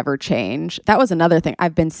can never change. That was another thing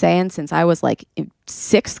I've been saying since I was like in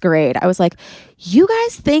 6th grade. I was like, you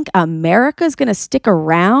guys think America's going to stick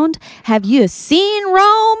around? Have you seen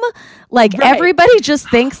Rome? Like everybody just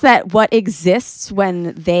thinks that what exists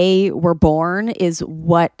when they were born is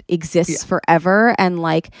what exists forever. And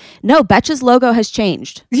like, no, Betch's logo has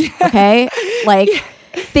changed. Okay. Like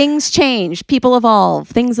things change, people evolve,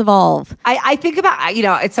 things evolve. I think about,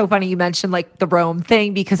 it's so funny you mentioned like the Rome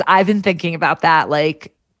thing, because I've been thinking about that,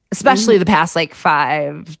 like, especially the past like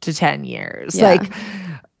 5 to 10 years. Yeah. Like,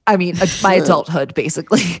 I mean, my adulthood,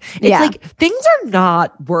 basically. It's like things are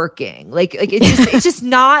not working. Like it's just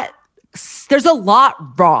not. There's a lot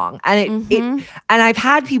wrong, and and I've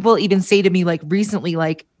had people even say to me like recently,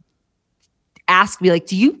 like, ask me like,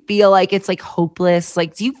 do you feel like it's like hopeless?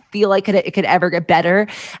 Like, do you feel like it could ever get better? And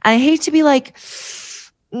I hate to be like,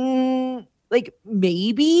 like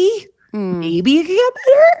maybe it could get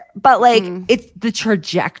better, but like it's the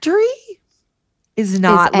trajectory is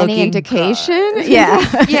not any indication. Good.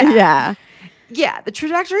 Yeah. The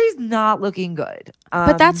trajectory is not looking good.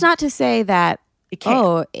 But that's not to say that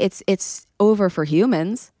it's over for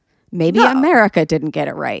humans. Maybe America didn't get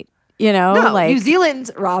it right. No, like New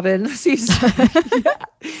Zealand, Robin. No,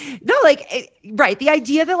 like right. The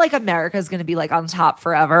idea that like America is going to be like on top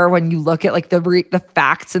forever, when you look at like the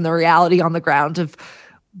facts and the reality on the ground of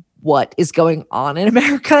what is going on in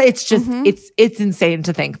America, it's just it's insane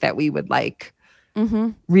to think that we would like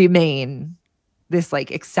remain this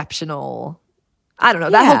like exceptional. I don't know.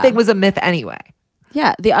 That whole thing was a myth anyway.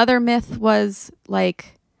 Yeah. The other myth was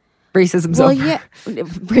like racism's over. Yeah,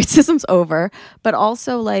 racism's over. But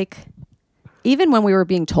also like, even when we were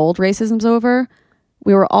being told racism's over,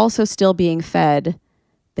 we were also still being fed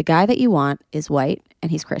the guy that you want is white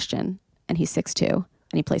and he's Christian and he's 6'2" and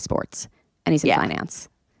he plays sports and he's in finance.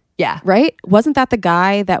 Yeah. Right? Wasn't that the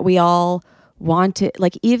guy that we all wanted?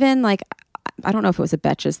 Like, even like, I don't know if it was a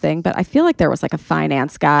Betches thing, but I feel like there was like a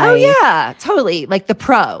finance guy. Oh yeah, totally. Like the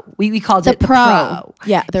pro. We called it the pro.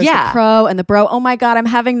 Yeah, there's the pro and the bro. Oh my God, I'm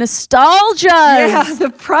having nostalgia. Yeah,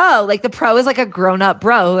 the pro. Like the pro is like a grown-up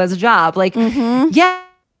bro who has a job. Like,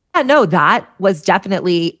 no, that was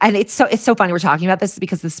definitely, and it's so funny we're talking about this,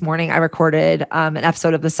 because this morning I recorded an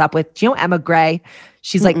episode of The Sup with, do you know Emma Gray?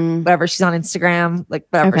 She's like, whatever, she's on Instagram, like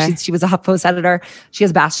whatever. Okay. She was a HuffPost editor. She has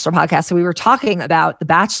a Bachelor podcast. So we were talking about The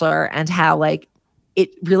Bachelor and how like it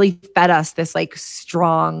really fed us this like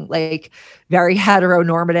strong, like very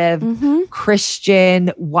heteronormative, Christian,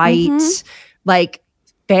 white, like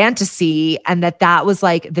fantasy, and that was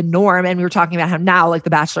like the norm. And we were talking about how now like The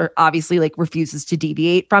Bachelor obviously like refuses to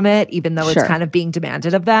deviate from it, even though it's kind of being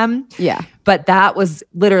demanded of them. Yeah. But that was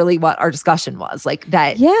literally what our discussion was, like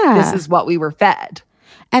that this is what we were fed.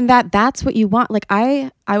 And that's what you want. Like I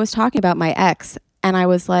was talking about my ex and I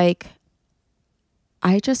was like,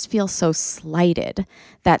 I just feel so slighted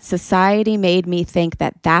that society made me think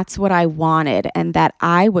that that's what I wanted, and that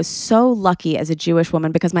I was so lucky as a Jewish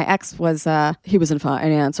woman, because my ex was, he was in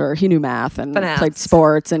finance, or he knew math and played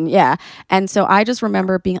sports, and And so I just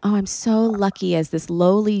remember being, I'm so lucky as this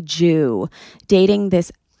lowly Jew dating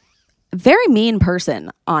this very mean person,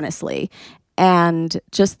 honestly. And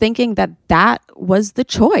just thinking that was the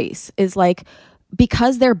choice, is like,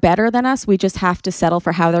 because they're better than us, we just have to settle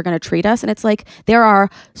for how they're going to treat us. And it's like, there are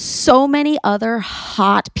so many other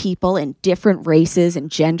hot people in different races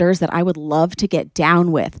and genders that I would love to get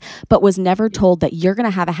down with, but was never told that you're going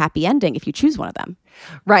to have a happy ending if you choose one of them.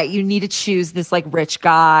 Right. You need to choose this like rich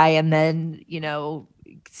guy, and then,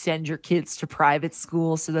 send your kids to private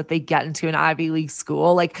school so that they get into an Ivy League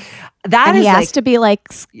school. Like that, and he has to be like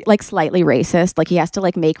slightly racist. Like he has to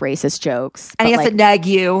like make racist jokes, and he has to neg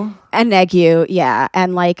you, yeah,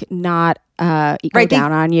 and like not go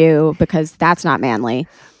down on you, because that's not manly.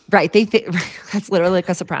 Right? That's literally like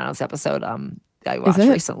a Sopranos episode. I watched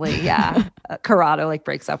recently. Yeah, Corrado like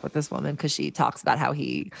breaks up with this woman because she talks about how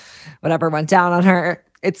he went down on her.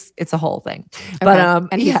 It's a whole thing. Okay. But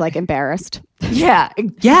and he's like embarrassed. Yeah.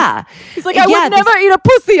 He's like, I would never eat a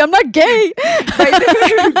pussy. I'm not gay.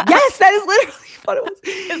 Yes, that is literally what it was.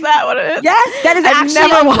 Is that what it is? Yes, that is I've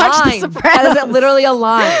never watched The Sopranos. That is literally a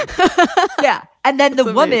line. Yeah. And then the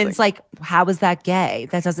woman's amazing. like, how is that gay?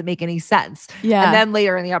 That doesn't make any sense. Yeah. And then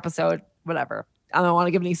later in the episode, whatever. I don't want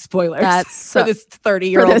to give any spoilers for this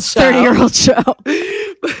 30-year-old show.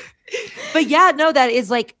 But yeah, no, that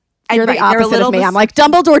is like, you're the opposite of me. I'm like,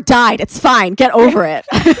 Dumbledore died. It's fine. Get over it.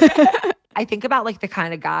 I think about like the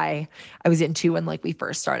kind of guy I was into when like we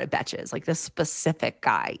first started Betches, like this specific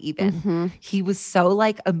guy even. He was so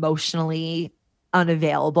like emotionally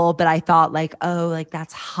unavailable, but I thought like, oh, like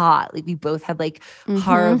that's hot. Like we both had like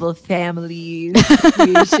horrible family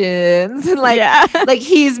situations, and like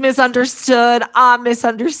he's misunderstood, I'm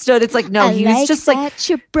misunderstood. It's like, no, he was just like,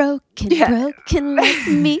 you're broken like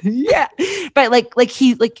me. Yeah, but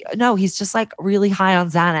he's just like really high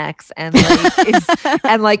on Xanax and like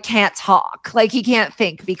and like can't talk, like he can't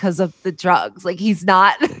think because of the drugs. Like he's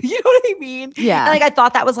not, you know what I mean? Yeah. And like I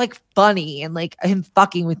thought that was like funny, and like him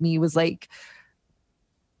fucking with me was like,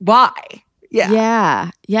 why? Yeah.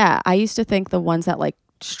 I used to think the ones that like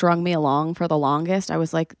strung me along for the longest, I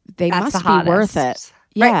was like, they That's must the be worth hottest. it.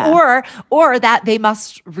 Yeah. Right. Or that they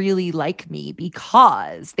must really like me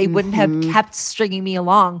because they wouldn't have kept stringing me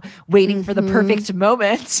along, waiting for the perfect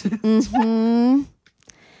moment.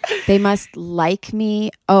 They must like me.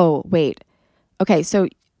 Oh, wait. Okay, so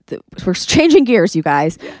we're changing gears, you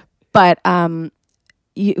guys. But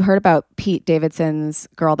you heard about Pete Davidson's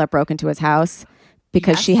girl that broke into his house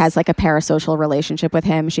because she has like a parasocial relationship with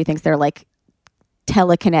him. She thinks they're like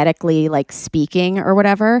telekinetically like speaking or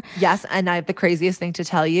whatever. Yes, and I have the craziest thing to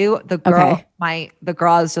tell you. The girl, the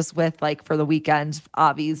girl I was just with like for the weekend,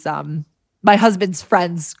 Avi's my husband's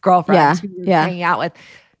friend's girlfriend who we were hanging out with.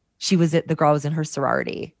 The girl was in her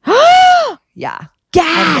sorority. Yeah.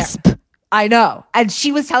 Gasp. I know. And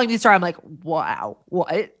she was telling me the story. I'm like, wow,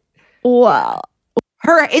 what? Wow.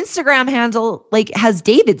 Her Instagram handle like has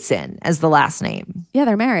Davidson as the last name. Yeah,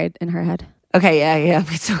 they're married in her head. Okay, yeah.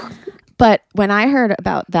 But when I heard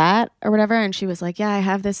about that or whatever, and she was like, yeah, I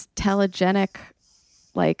have this telegenic.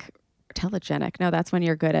 No, that's when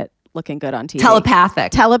you're good at looking good on TV.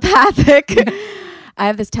 Telepathic. I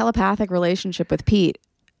have this telepathic relationship with Pete.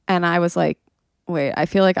 And I was like, wait, I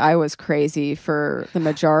feel like I was crazy for the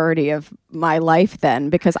majority of my life then,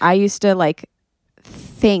 because I used to like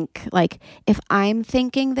think like, if I'm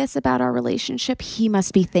thinking this about our relationship, he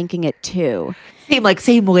must be thinking it too.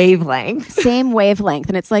 Same wavelength. Same wavelength.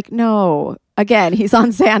 And it's like, no, again, he's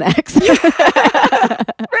on Xanax.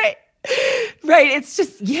 Right. It's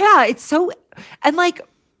just, it's so, and like,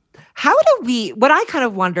 what I kind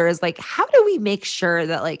of wonder is like, how do we make sure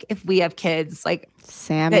that like, if we have kids, like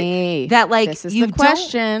Sammy, that like, this is the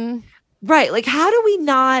question. Right. Like, how do we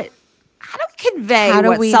convey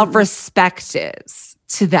what self-respect is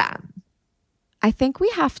to them? I think we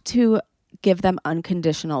have to give them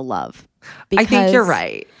unconditional love. I think you're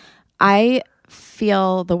right. I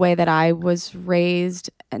feel the way that I was raised,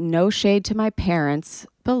 and no shade to my parents,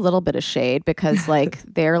 but a little bit of shade because like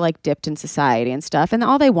they're like dipped in society and stuff. And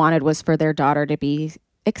all they wanted was for their daughter to be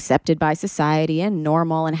accepted by society and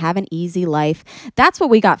normal and have an easy life. That's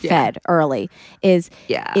what we got fed early is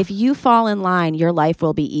if you fall in line, your life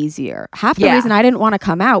will be easier. Half the reason I didn't want to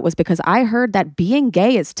come out was because I heard that being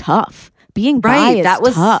gay is tough. Being bi is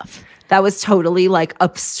tough. That was totally like a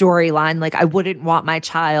storyline. Like I wouldn't want my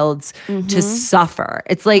child to suffer.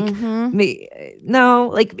 It's like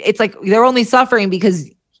it's like they're only suffering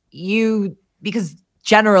because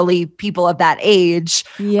generally people of that age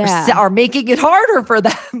are making it harder for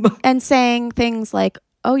them. And saying things like,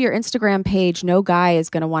 oh, your Instagram page, no guy is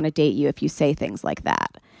going to want to date you if you say things like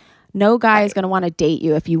that. No guy is going to want to date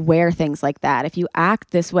you if you wear things like that. If you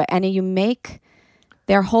act this way, and you make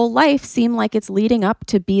their whole life seem like it's leading up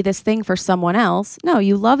to be this thing for someone else. No,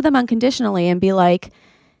 you love them unconditionally and be like,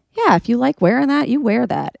 yeah, if you like wearing that, you wear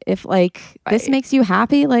that. If like this makes you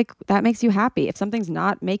happy, like that makes you happy. If something's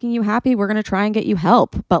not making you happy, we're going to try and get you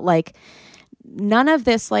help. But like none of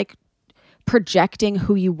this like projecting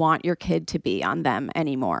who you want your kid to be on them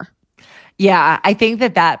anymore. Yeah, I think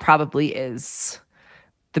that probably is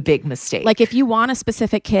the big mistake. Like if you want a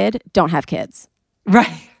specific kid, don't have kids.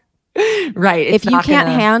 Right. Right. If you can't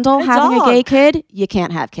handle having a gay kid, you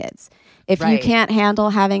can't have kids. If you can't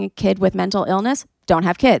handle having a kid with mental illness, don't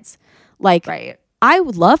have kids. Like, I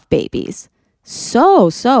love babies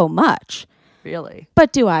so much. Really?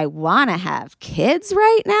 But do I want to have kids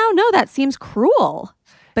right now? No, that seems cruel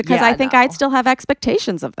because I think I'd still have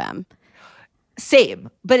expectations of them. Same,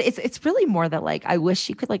 but it's really more that like I wish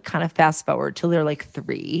you could like kind of fast forward till they're like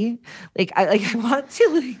 3. Like I want to,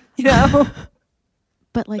 like, you know.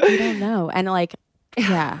 But like you don't know, and like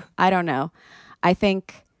I don't know. I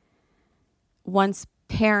think once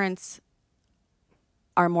parents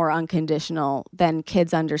are more unconditional, then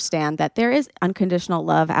kids understand that there is unconditional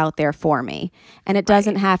love out there for me, and it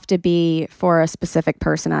doesn't have to be for a specific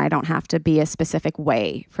person. And I don't have to be a specific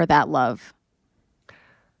way for that love.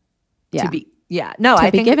 To be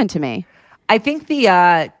given to me. I think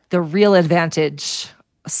the real advantage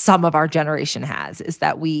some of our generation has is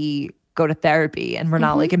that we go to therapy, and we're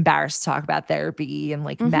not like embarrassed to talk about therapy and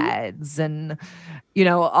like meds and, you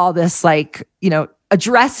know, all this, like, you know,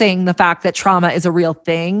 addressing the fact that trauma is a real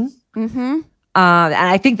thing. And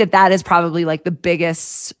I think that that is probably like the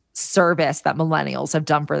biggest service that millennials have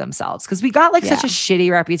done for themselves, because we got like such a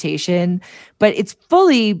shitty reputation, but it's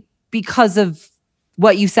fully because of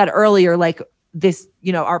what you said earlier, like this,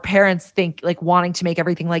 you know, our parents think like wanting to make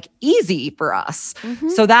everything like easy for us.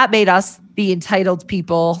 So that made us the entitled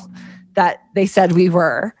people that they said we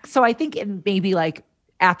were. So I think in maybe like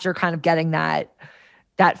after kind of getting that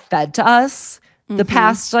fed to us, the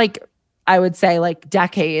past, like, I would say like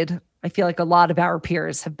decade, I feel like a lot of our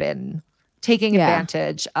peers have been taking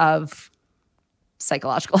advantage of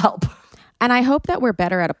psychological help. And I hope that we're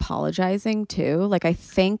better at apologizing too. Like, I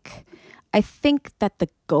think that the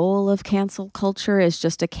goal of cancel culture is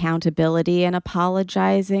just accountability and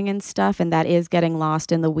apologizing and stuff, and that is getting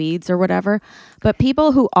lost in the weeds or whatever. But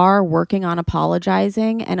people who are working on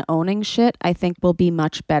apologizing and owning shit, I think will be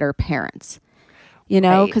much better parents. You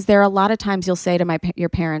know, because there are a lot of times you'll say to your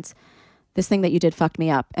parents, this thing that you did fucked me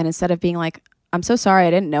up. And instead of being like, I'm so sorry, I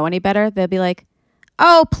didn't know any better, they'll be like,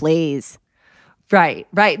 oh, please. Right.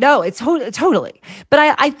 No, it's totally. But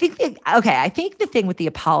I think I think the thing with the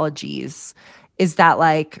apologies is that,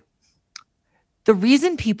 like, the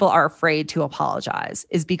reason people are afraid to apologize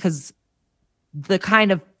is because the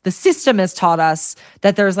system has taught us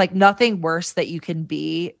that there's like nothing worse that you can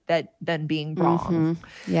be than being wrong.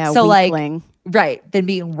 Yeah. So weakling. than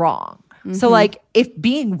being wrong. So like if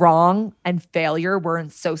being wrong and failure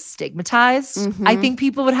weren't so stigmatized, I think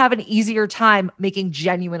people would have an easier time making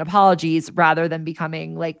genuine apologies rather than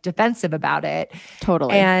becoming like defensive about it.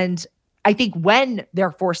 Totally. And I think when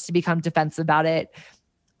they're forced to become defensive about it,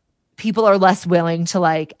 people are less willing to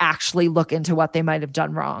like actually look into what they might have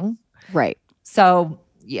done wrong. Right. So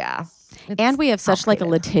yeah. And we have such like a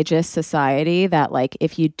litigious society that like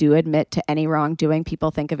if you do admit to any wrongdoing,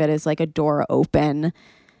 people think of it as like a door open.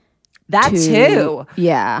 That too.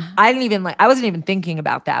 Yeah. I wasn't even thinking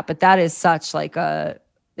about that, but that is such like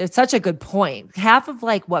it's such a good point. Half of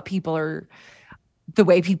like what people are, the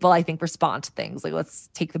way people I think respond to things, like let's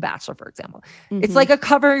take The Bachelor, for example. It's like a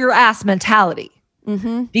cover your ass mentality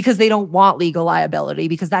because they don't want legal liability,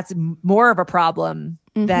 because that's more of a problem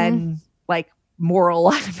than like moral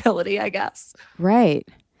liability, I guess. Right.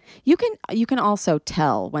 You can also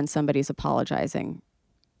tell when somebody's apologizing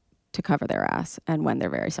to cover their ass and when they're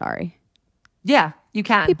very sorry. Yeah, you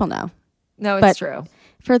can. People know. No, it's true.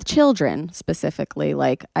 For the children specifically,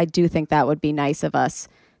 like I do think that would be nice of us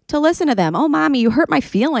to listen to them. Oh, mommy, you hurt my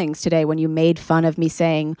feelings today when you made fun of me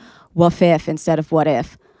saying "woof if" instead of "what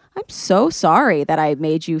if." I'm so sorry that I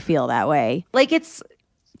made you feel that way. Like it's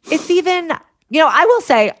even, you know, I will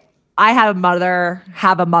say I have a mother.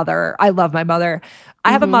 I love my mother.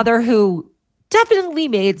 I have a mother who definitely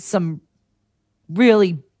made some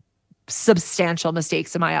really substantial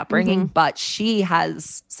mistakes in my upbringing, but she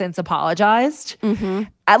has since apologized.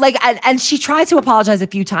 And she tried to apologize a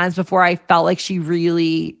few times before I felt like she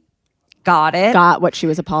really got what she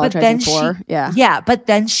was apologizing for. But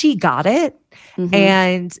then she got it.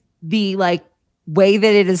 And the like way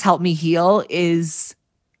that it has helped me heal is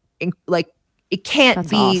like it can't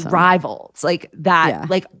be awesome. Rivals like that,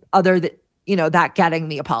 like other than, you know, that getting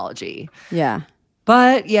the apology. Yeah.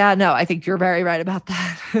 But yeah, no, I think you're very right about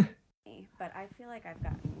that. But I feel like I've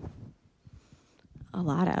gotten a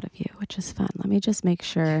lot out of you, which is fun. Let me just make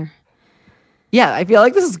sure. Yeah, I feel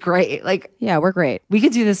like this is great. Like, yeah, we're great. We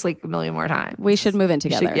could do this like a million more times. We should move in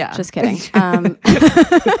together. Just kidding.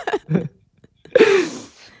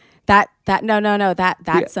 That's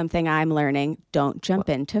something I'm learning. Don't jump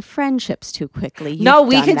into friendships too quickly. You've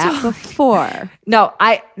done that before. No,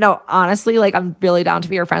 honestly, like I'm really down to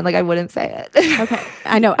be your friend. Like I wouldn't say it. Okay.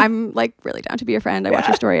 I know. I'm like really down to be your friend. I watch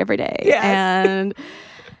your story every day. Yes. And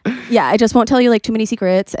yeah, I just won't tell you like too many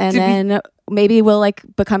secrets. And then maybe we'll like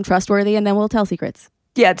become trustworthy and then we'll tell secrets.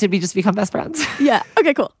 Yeah. Just become best friends. Yeah.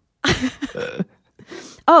 Okay, cool.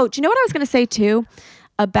 Oh, do you know what I was going to say too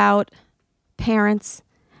about parents?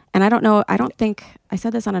 And I don't think I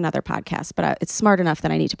said this on another podcast, but it's smart enough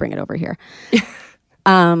that I need to bring it over here.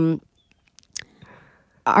 Our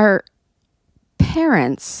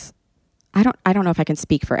parents, I don't know if I can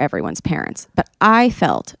speak for everyone's parents, but I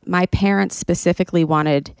felt my parents specifically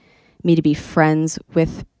wanted me to be friends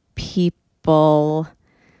with people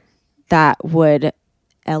that would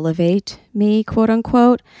elevate me, quote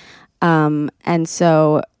unquote. And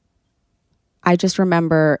so I just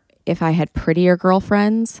remember if I had prettier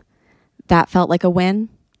girlfriends, that felt like a win.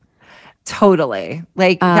 Totally.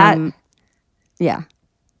 Like that. Yeah.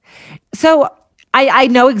 So I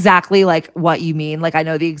know exactly like what you mean. Like I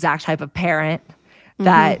know the exact type of parent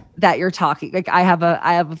that you're talking. Like I have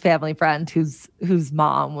a family friend whose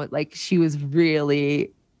mom would like, she was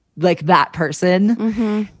really like that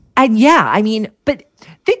person. And yeah, I mean, but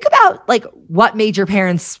think about like what made your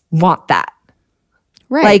parents want that.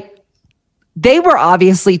 Right. Like they were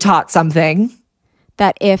obviously taught something.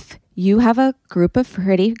 That if you have a group of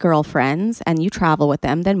pretty girlfriends and you travel with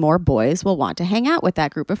them, then more boys will want to hang out with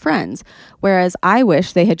that group of friends. Whereas I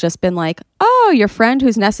wish they had just been like, oh, your friend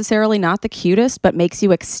who's necessarily not the cutest but makes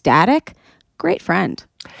you ecstatic, great friend.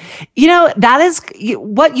 You know, that is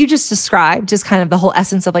what you just described is kind of the whole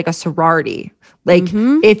essence of like a sorority. Like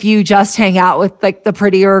if you just hang out with like the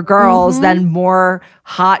prettier girls, then more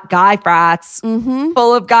hot guy frats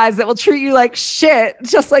full of guys that will treat you like shit,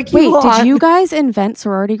 just like you want. Wait, did you guys invent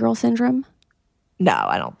sorority girl syndrome? No,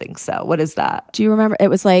 I don't think so. What is that? Do you remember? It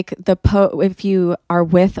was like if you are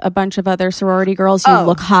with a bunch of other sorority girls, you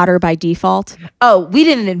look hotter by default. Oh, we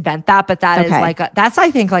didn't invent that, but that is like that's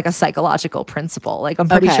I think like a psychological principle. Like I'm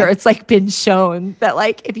pretty sure it's like been shown that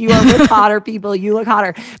like if you are with hotter people, you look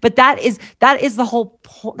hotter. But that is the whole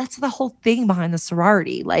that's the whole thing behind the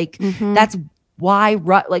sorority. Like that's why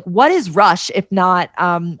like what is Rush if not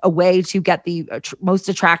a way to get the most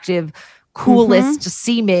attractive, coolest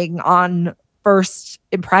seeming on first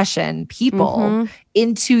impression people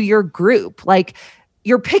into your group. Like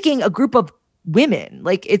you're picking a group of women.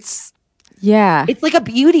 Like it's like a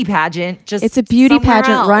beauty pageant. It's a beauty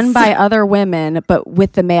pageant run by other women, but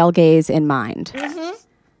with the male gaze in mind.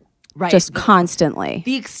 Right. Just constantly.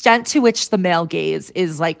 The extent to which the male gaze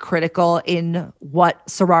is like critical in what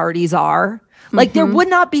sororities are. Like there would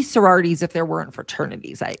not be sororities if there weren't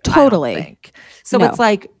fraternities. I don't think. So it's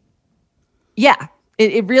like, yeah.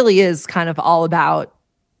 It really is kind of all about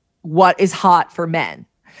what is hot for men.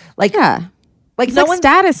 Like, like it's like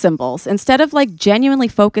status symbols instead of like genuinely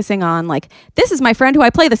focusing on like, this is my friend who I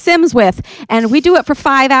play The Sims with and we do it for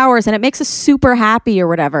 5 hours and it makes us super happy or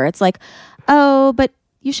whatever. It's like, oh, but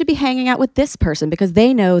you should be hanging out with this person because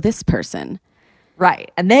they know this person. Right.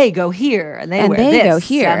 And they go here and they go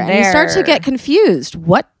here. And you start to get confused.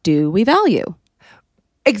 What do we value?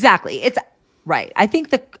 Exactly. It's right. I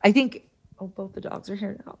think oh, both the dogs are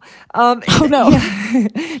here now. Oh no.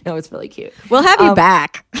 No, it's really cute. We'll have you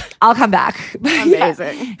back. I'll come back.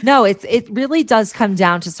 Amazing. Yeah. No, it really does come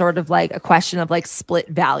down to sort of like a question of like split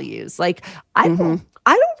values. Like I don't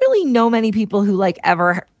really know many people who like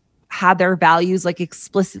ever had their values like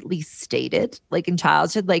explicitly stated, like in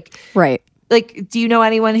childhood. Like right. Like, do you know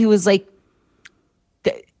anyone who was like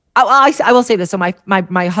I will say this. So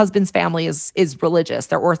my husband's family is religious.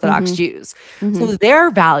 They're Orthodox Jews. So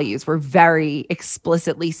their values were very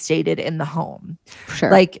explicitly stated in the home.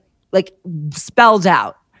 Sure. Like spelled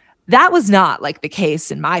out. That was not like the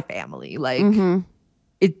case in my family. Like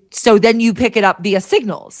so then you pick it up via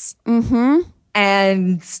signals.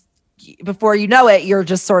 And before you know it, you're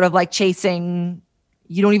just sort of like chasing,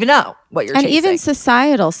 you don't even know what you're chasing. And even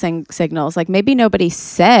societal signals, like maybe nobody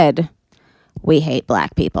said we hate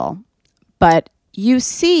Black people. But you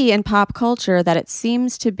see in pop culture that it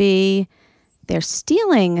seems to be they're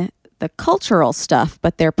stealing the cultural stuff,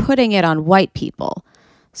 but they're putting it on white people.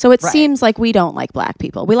 So it seems like we don't like Black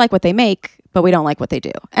people. We like what they make, but we don't like what they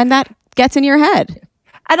do. And that gets in your head.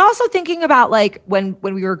 And also thinking about like when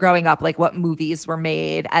we were growing up, like what movies were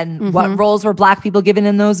made and what roles were Black people given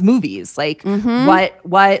in those movies. Like what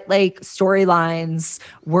like storylines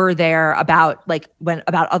were there about like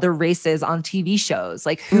about other races on TV shows?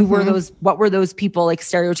 Like who were those, what were those people like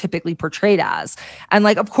stereotypically portrayed as? And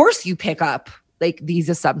like, of course you pick up like these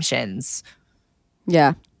assumptions.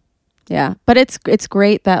 Yeah. Yeah. But it's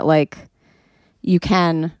great that like you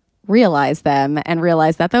can realize them and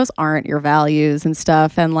realize that those aren't your values and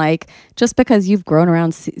stuff. And like, just because you've grown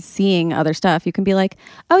around seeing other stuff, you can be like,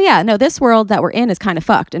 oh yeah, no, this world that we're in is kind of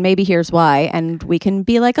fucked. And maybe here's why. And we can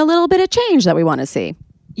be like a little bit of change that we want to see.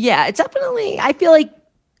 Yeah, it's definitely, I feel like,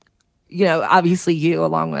 you know, obviously you,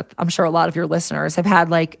 along with, I'm sure a lot of your listeners have had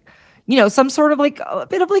like, you know, some sort of like a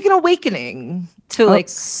bit of like an awakening to like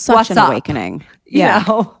such what's an up, awakening. You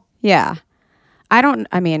know? Yeah. I don't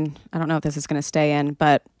know if this is going to stay in,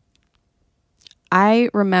 but I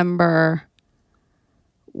remember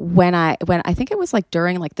when I think it was like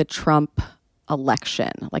during like the Trump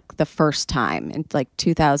election, like the first time in like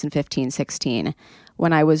 2015, 16,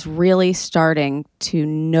 when I was really starting to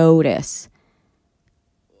notice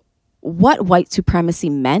what white supremacy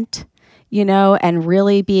meant, you know, and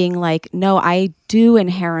really being like, no, I do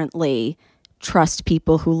inherently trust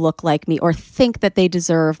people who look like me or think that they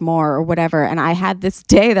deserve more or whatever. And I had this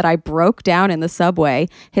day that I broke down in the subway,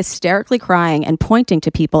 hysterically crying and pointing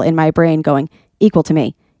to people in my brain going, equal to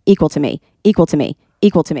me, equal to me, equal to me,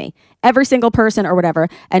 equal to me. Every single person or whatever,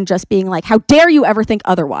 and just being like, how dare you ever think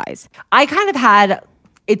otherwise? I kind of had,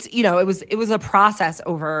 it was a process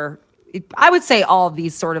over, I would say all of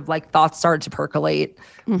these sort of like thoughts started to percolate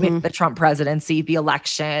with the Trump presidency, the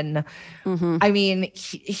election. I mean,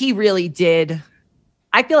 he really did.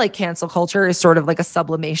 I feel like cancel culture is sort of like a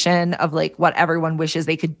sublimation of like what everyone wishes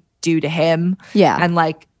they could do to him. Yeah. And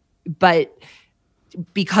like, but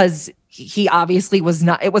because he obviously it was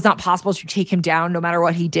not possible to take him down no matter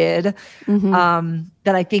what he did.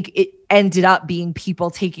 That I think it ended up being people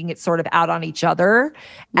taking it sort of out on each other.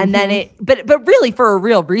 And then but really for a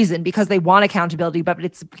real reason, because they want accountability, but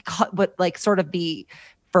it's because, but like sort of the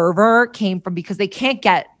fervor came from because they can't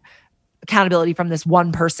get accountability from this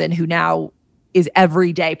one person who now is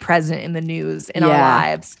every day present in the news in our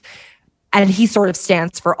lives. And he sort of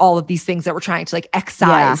stands for all of these things that we're trying to like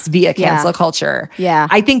excise via cancel culture. Yeah.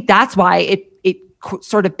 I think that's why it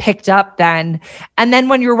sort of picked up then. And then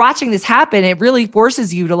when you're watching this happen, it really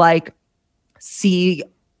forces you to like see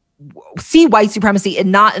white supremacy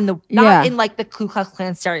and not in like the Ku Klux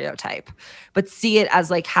Klan stereotype, but see it as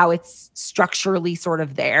like how it's structurally sort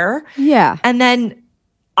of there. Yeah. And then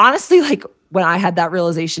honestly, like when I had that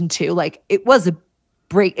realization too, like it was a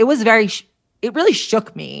break. It was it really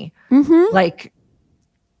shook me. Like,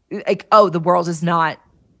 oh, the world is not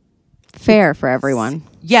fair for everyone.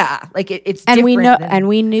 Yeah. Like it's and different.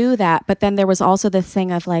 We knew that, but then there was also this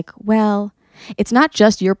thing of like, well, it's not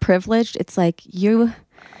just you're privileged. It's like you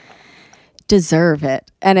deserve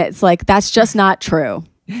it. And it's like, that's just not true.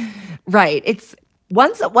 Right. It's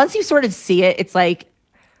once you sort of see it, it's like,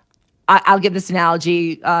 I'll give this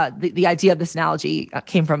analogy. The idea of this analogy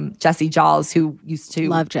came from Jessie Giles, who used to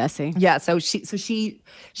love Jessie. Yeah, so she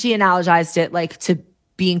analogized it like to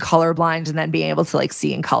being colorblind and then being able to like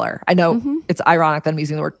see in color. I know it's ironic that I'm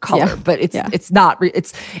using the word color, but it's not.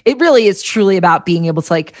 It really is truly about being able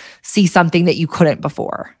to like see something that you couldn't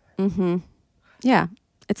before. Yeah,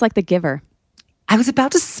 it's like The Giver. I was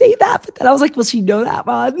about to say that, but then I was like, will she know that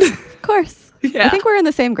one? Of course. Yeah. I think we're in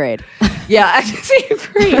the same grade. Yeah, same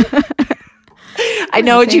grade. I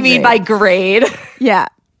know what you mean by grade. Yeah.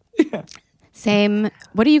 Same.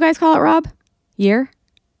 What do you guys call it, Rob? Year?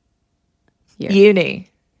 Uni.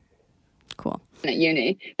 Cool. At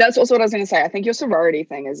uni. That's also what I was going to say. I think your sorority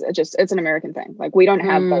thing is it's an American thing. Like we don't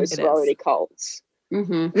have those sorority cults. We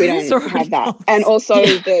don't have that. And also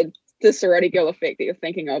the sorority girl effect that you're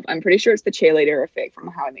thinking of, I'm pretty sure it's the cheerleader effect from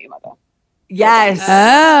How I Met Your Mother. Yes. Oh.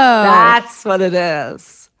 That's what it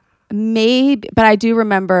is. Maybe, but I do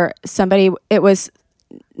remember it was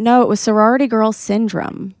sorority girl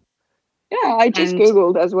syndrome. Yeah, I just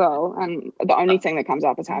Googled as well. And the only thing that comes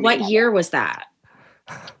up is How I Met Your Mother. What year was that?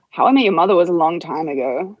 How I Met Your Mother was a long time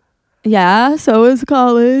ago. Yeah, so is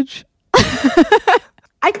college.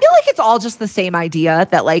 I feel like it's all just the same idea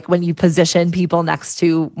that like when you position people next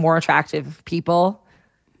to more attractive people,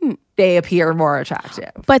 they appear more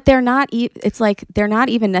attractive. But they're not, it's like, they're not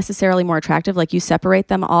even necessarily more attractive. Like you separate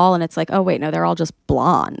them all and it's like, oh wait, no, they're all just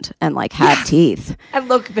blonde and like have teeth. And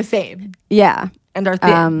look the same. Yeah. And are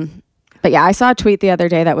thin. But yeah, I saw a tweet the other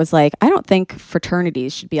day that was like, I don't think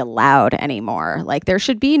fraternities should be allowed anymore. Like there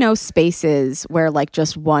should be no spaces where like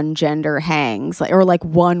just one gender hangs, like, or like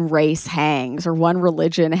one race hangs or one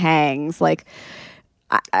religion hangs. Like,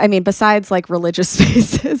 I mean, besides like religious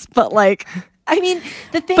spaces, but like, I mean,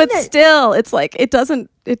 the thing but still, it's like, it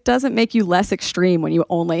doesn't make you less extreme when you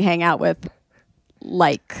only hang out with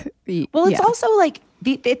like, well, it's also like,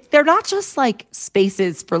 they're not just like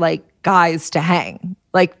spaces for like guys to hang.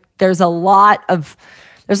 Like, there's a lot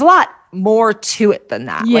more to it than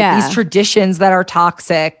that. Yeah. Like these traditions that are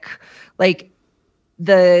toxic, like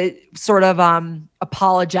the sort of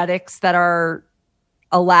apologetics that are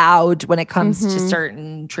allowed when it comes to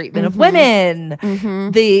certain treatment of women,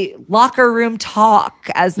 the locker room talk,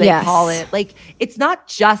 as they call it. Like it's not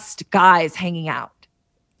just guys hanging out.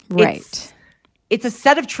 Right. It's a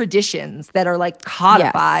set of traditions that are like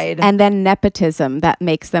codified. Yes. And then nepotism that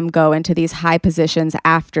makes them go into these high positions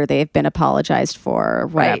after they've been apologized for or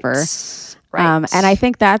whatever. Right. And I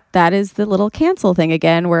think that is the little cancel thing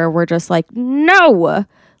again, where we're just like, no,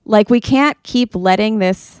 like we can't keep letting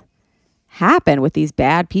this happen with these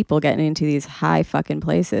bad people getting into these high fucking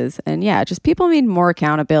places. And yeah, just people need more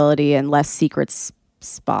accountability and less secret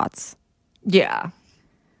spots. Yeah.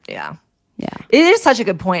 Yeah. Yeah. It is such a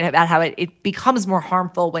good point about how it becomes more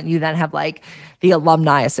harmful when you then have like the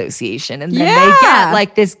alumni association and then they get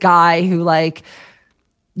like this guy who like,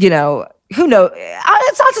 you know, who knows?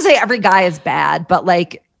 It's not to say every guy is bad, but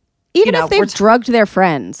like, even if they've drugged their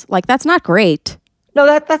friends, like that's not great. No,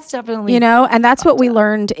 that's definitely, and that's what we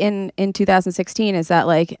learned in 2016 is that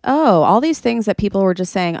like, oh, all these things that people were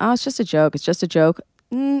just saying, oh, it's just a joke. It's just a joke.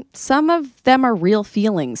 Some of them are real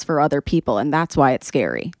feelings for other people. And that's why it's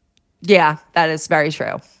scary. Yeah, that is very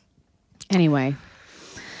true. Anyway,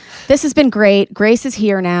 this has been great. Grace is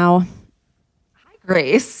here now. Hi,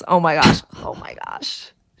 Grace. Oh my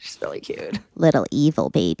gosh. She's really cute. Little evil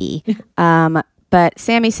baby. But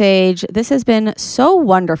Sammi Sage, this has been so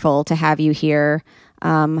wonderful to have you here.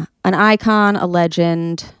 An icon, a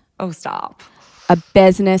legend. Oh, stop. A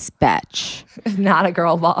business betch. Not a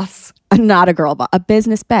girl boss. Not a girl boss. A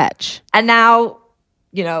business betch. And now,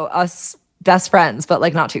 us best friends, but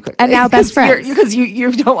like not too quickly. And now best friends. Because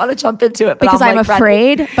you don't want to jump into it. But because I'm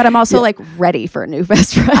afraid, but I'm also like ready for a new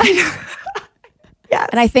best friend. Yes.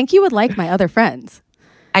 And I think you would like my other friends.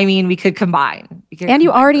 I mean, we could combine. And you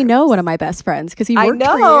already know one of my best friends because he worked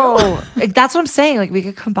for you. Like, that's what I'm saying. Like, we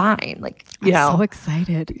could combine. Like, I'm so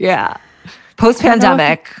excited. Yeah.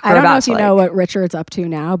 Post-pandemic. I don't know if you know what Richard's up to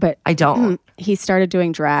now, but I don't. He started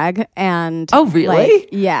doing drag and oh, really? Like,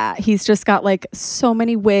 yeah. He's just got like so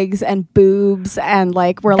many wigs and boobs and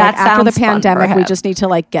like we're like after the pandemic, we just need to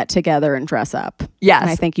like get together and dress up. Yes. And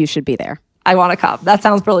I think you should be there. I want to come. That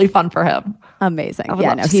sounds really fun for him. Amazing. I would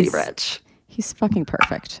love to see Rich. He's fucking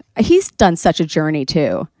perfect. He's done such a journey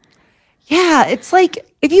too. Yeah, it's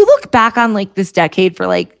like if you look back on like this decade for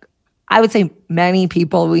like, I would say many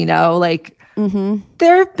people we know, like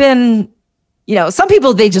there have been, some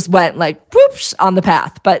people they just went like whoops on the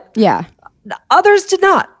path, but yeah, others did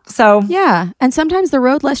not. So yeah, and sometimes the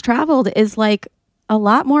road less traveled is like a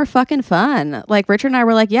lot more fucking fun. Like Richard and I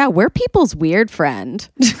were like, yeah, we're people's weird friend.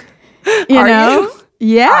 You know?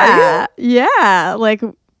 Yeah, yeah, like.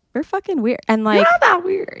 We're fucking weird. And like, you're not that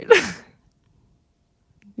weird.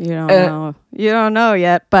 You don't know. You don't know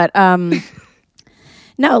yet. But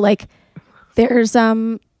no, like there's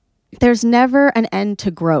never an end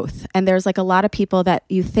to growth. And there's like a lot of people that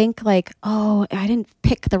you think like, oh, I didn't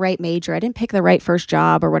pick the right major. I didn't pick the right first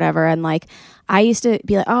job or whatever. And like, I used to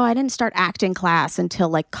be like, oh, I didn't start acting class until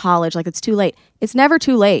like college. Like it's too late. It's never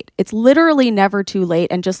too late. It's literally never too late.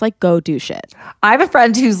 And just like go do shit. I have a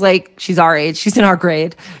friend who's like, she's our age. She's in our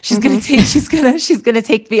grade. She's gonna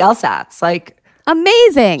take the LSATs. Like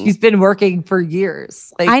amazing. She's been working for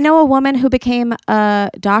years. Like, I know a woman who became a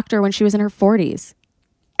doctor when she was in her 40s.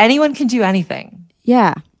 Anyone can do anything.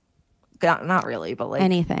 Yeah. Not really, but like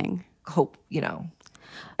anything. Hope,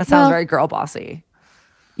 that sounds very girl bossy.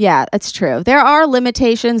 Yeah, it's true. There are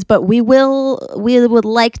limitations, but we would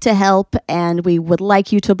like to help and we would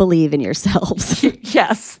like you to believe in yourselves.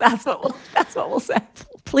 Yes, that's what we'll say.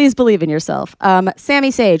 Please believe in yourself.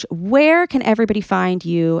 Sammi Sage, where can everybody find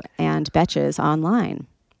you and Betches online?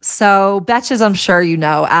 So Betches, I'm sure you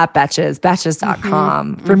know, at Betches,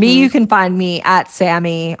 betches.com. For me, you can find me at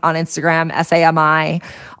Sami on Instagram, Sami.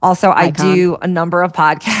 Also, I do a number of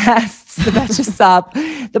podcasts, the Betches Up.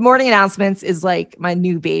 The Morning Announcements is like my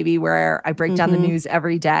new baby where I break down the news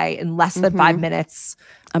every day in less than 5 minutes.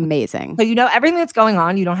 Amazing. But everything that's going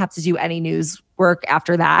on, you don't have to do any news work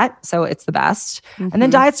after that. So it's the best. And then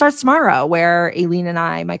Diet Starts Tomorrow, where Aileen and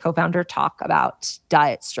I, my co-founder, talk about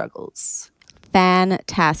diet struggles.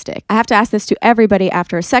 Fantastic. I have to ask this to everybody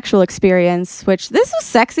after a sexual experience, which this was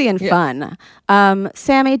sexy and fun.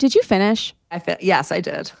 Sammi, did you finish? Yes, I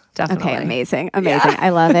did. Definitely. Okay, amazing. Yeah. I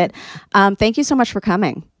love it. Thank you so much for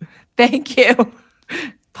coming. Thank you.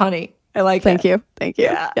 Punny. I like Thank it. you. Thank you.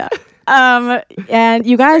 Yeah. And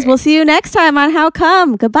you guys, we'll see you next time on How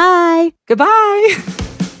Come. Goodbye. Goodbye.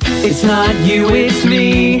 It's not you, it's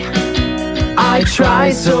me. I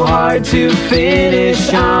try so hard to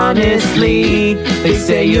finish honestly. They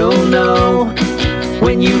say you'll know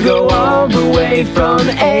when you go all the way from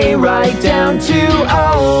A right down to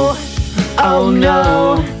O. Oh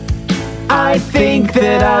no, I think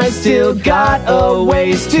that I still got a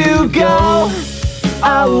ways to go.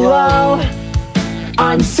 Oh,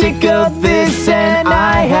 I'm sick of this and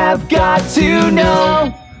I have got to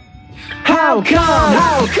know. How come?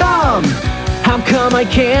 How come? How come I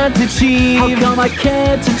can't achieve? How come I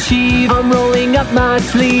can't achieve? I'm rolling up my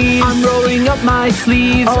sleeves. I'm rolling up my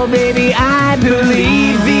sleeves. Oh baby, I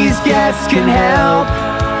believe these guests can help.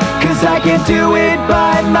 'Cause I can't do it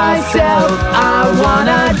by myself. I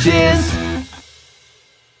wanna just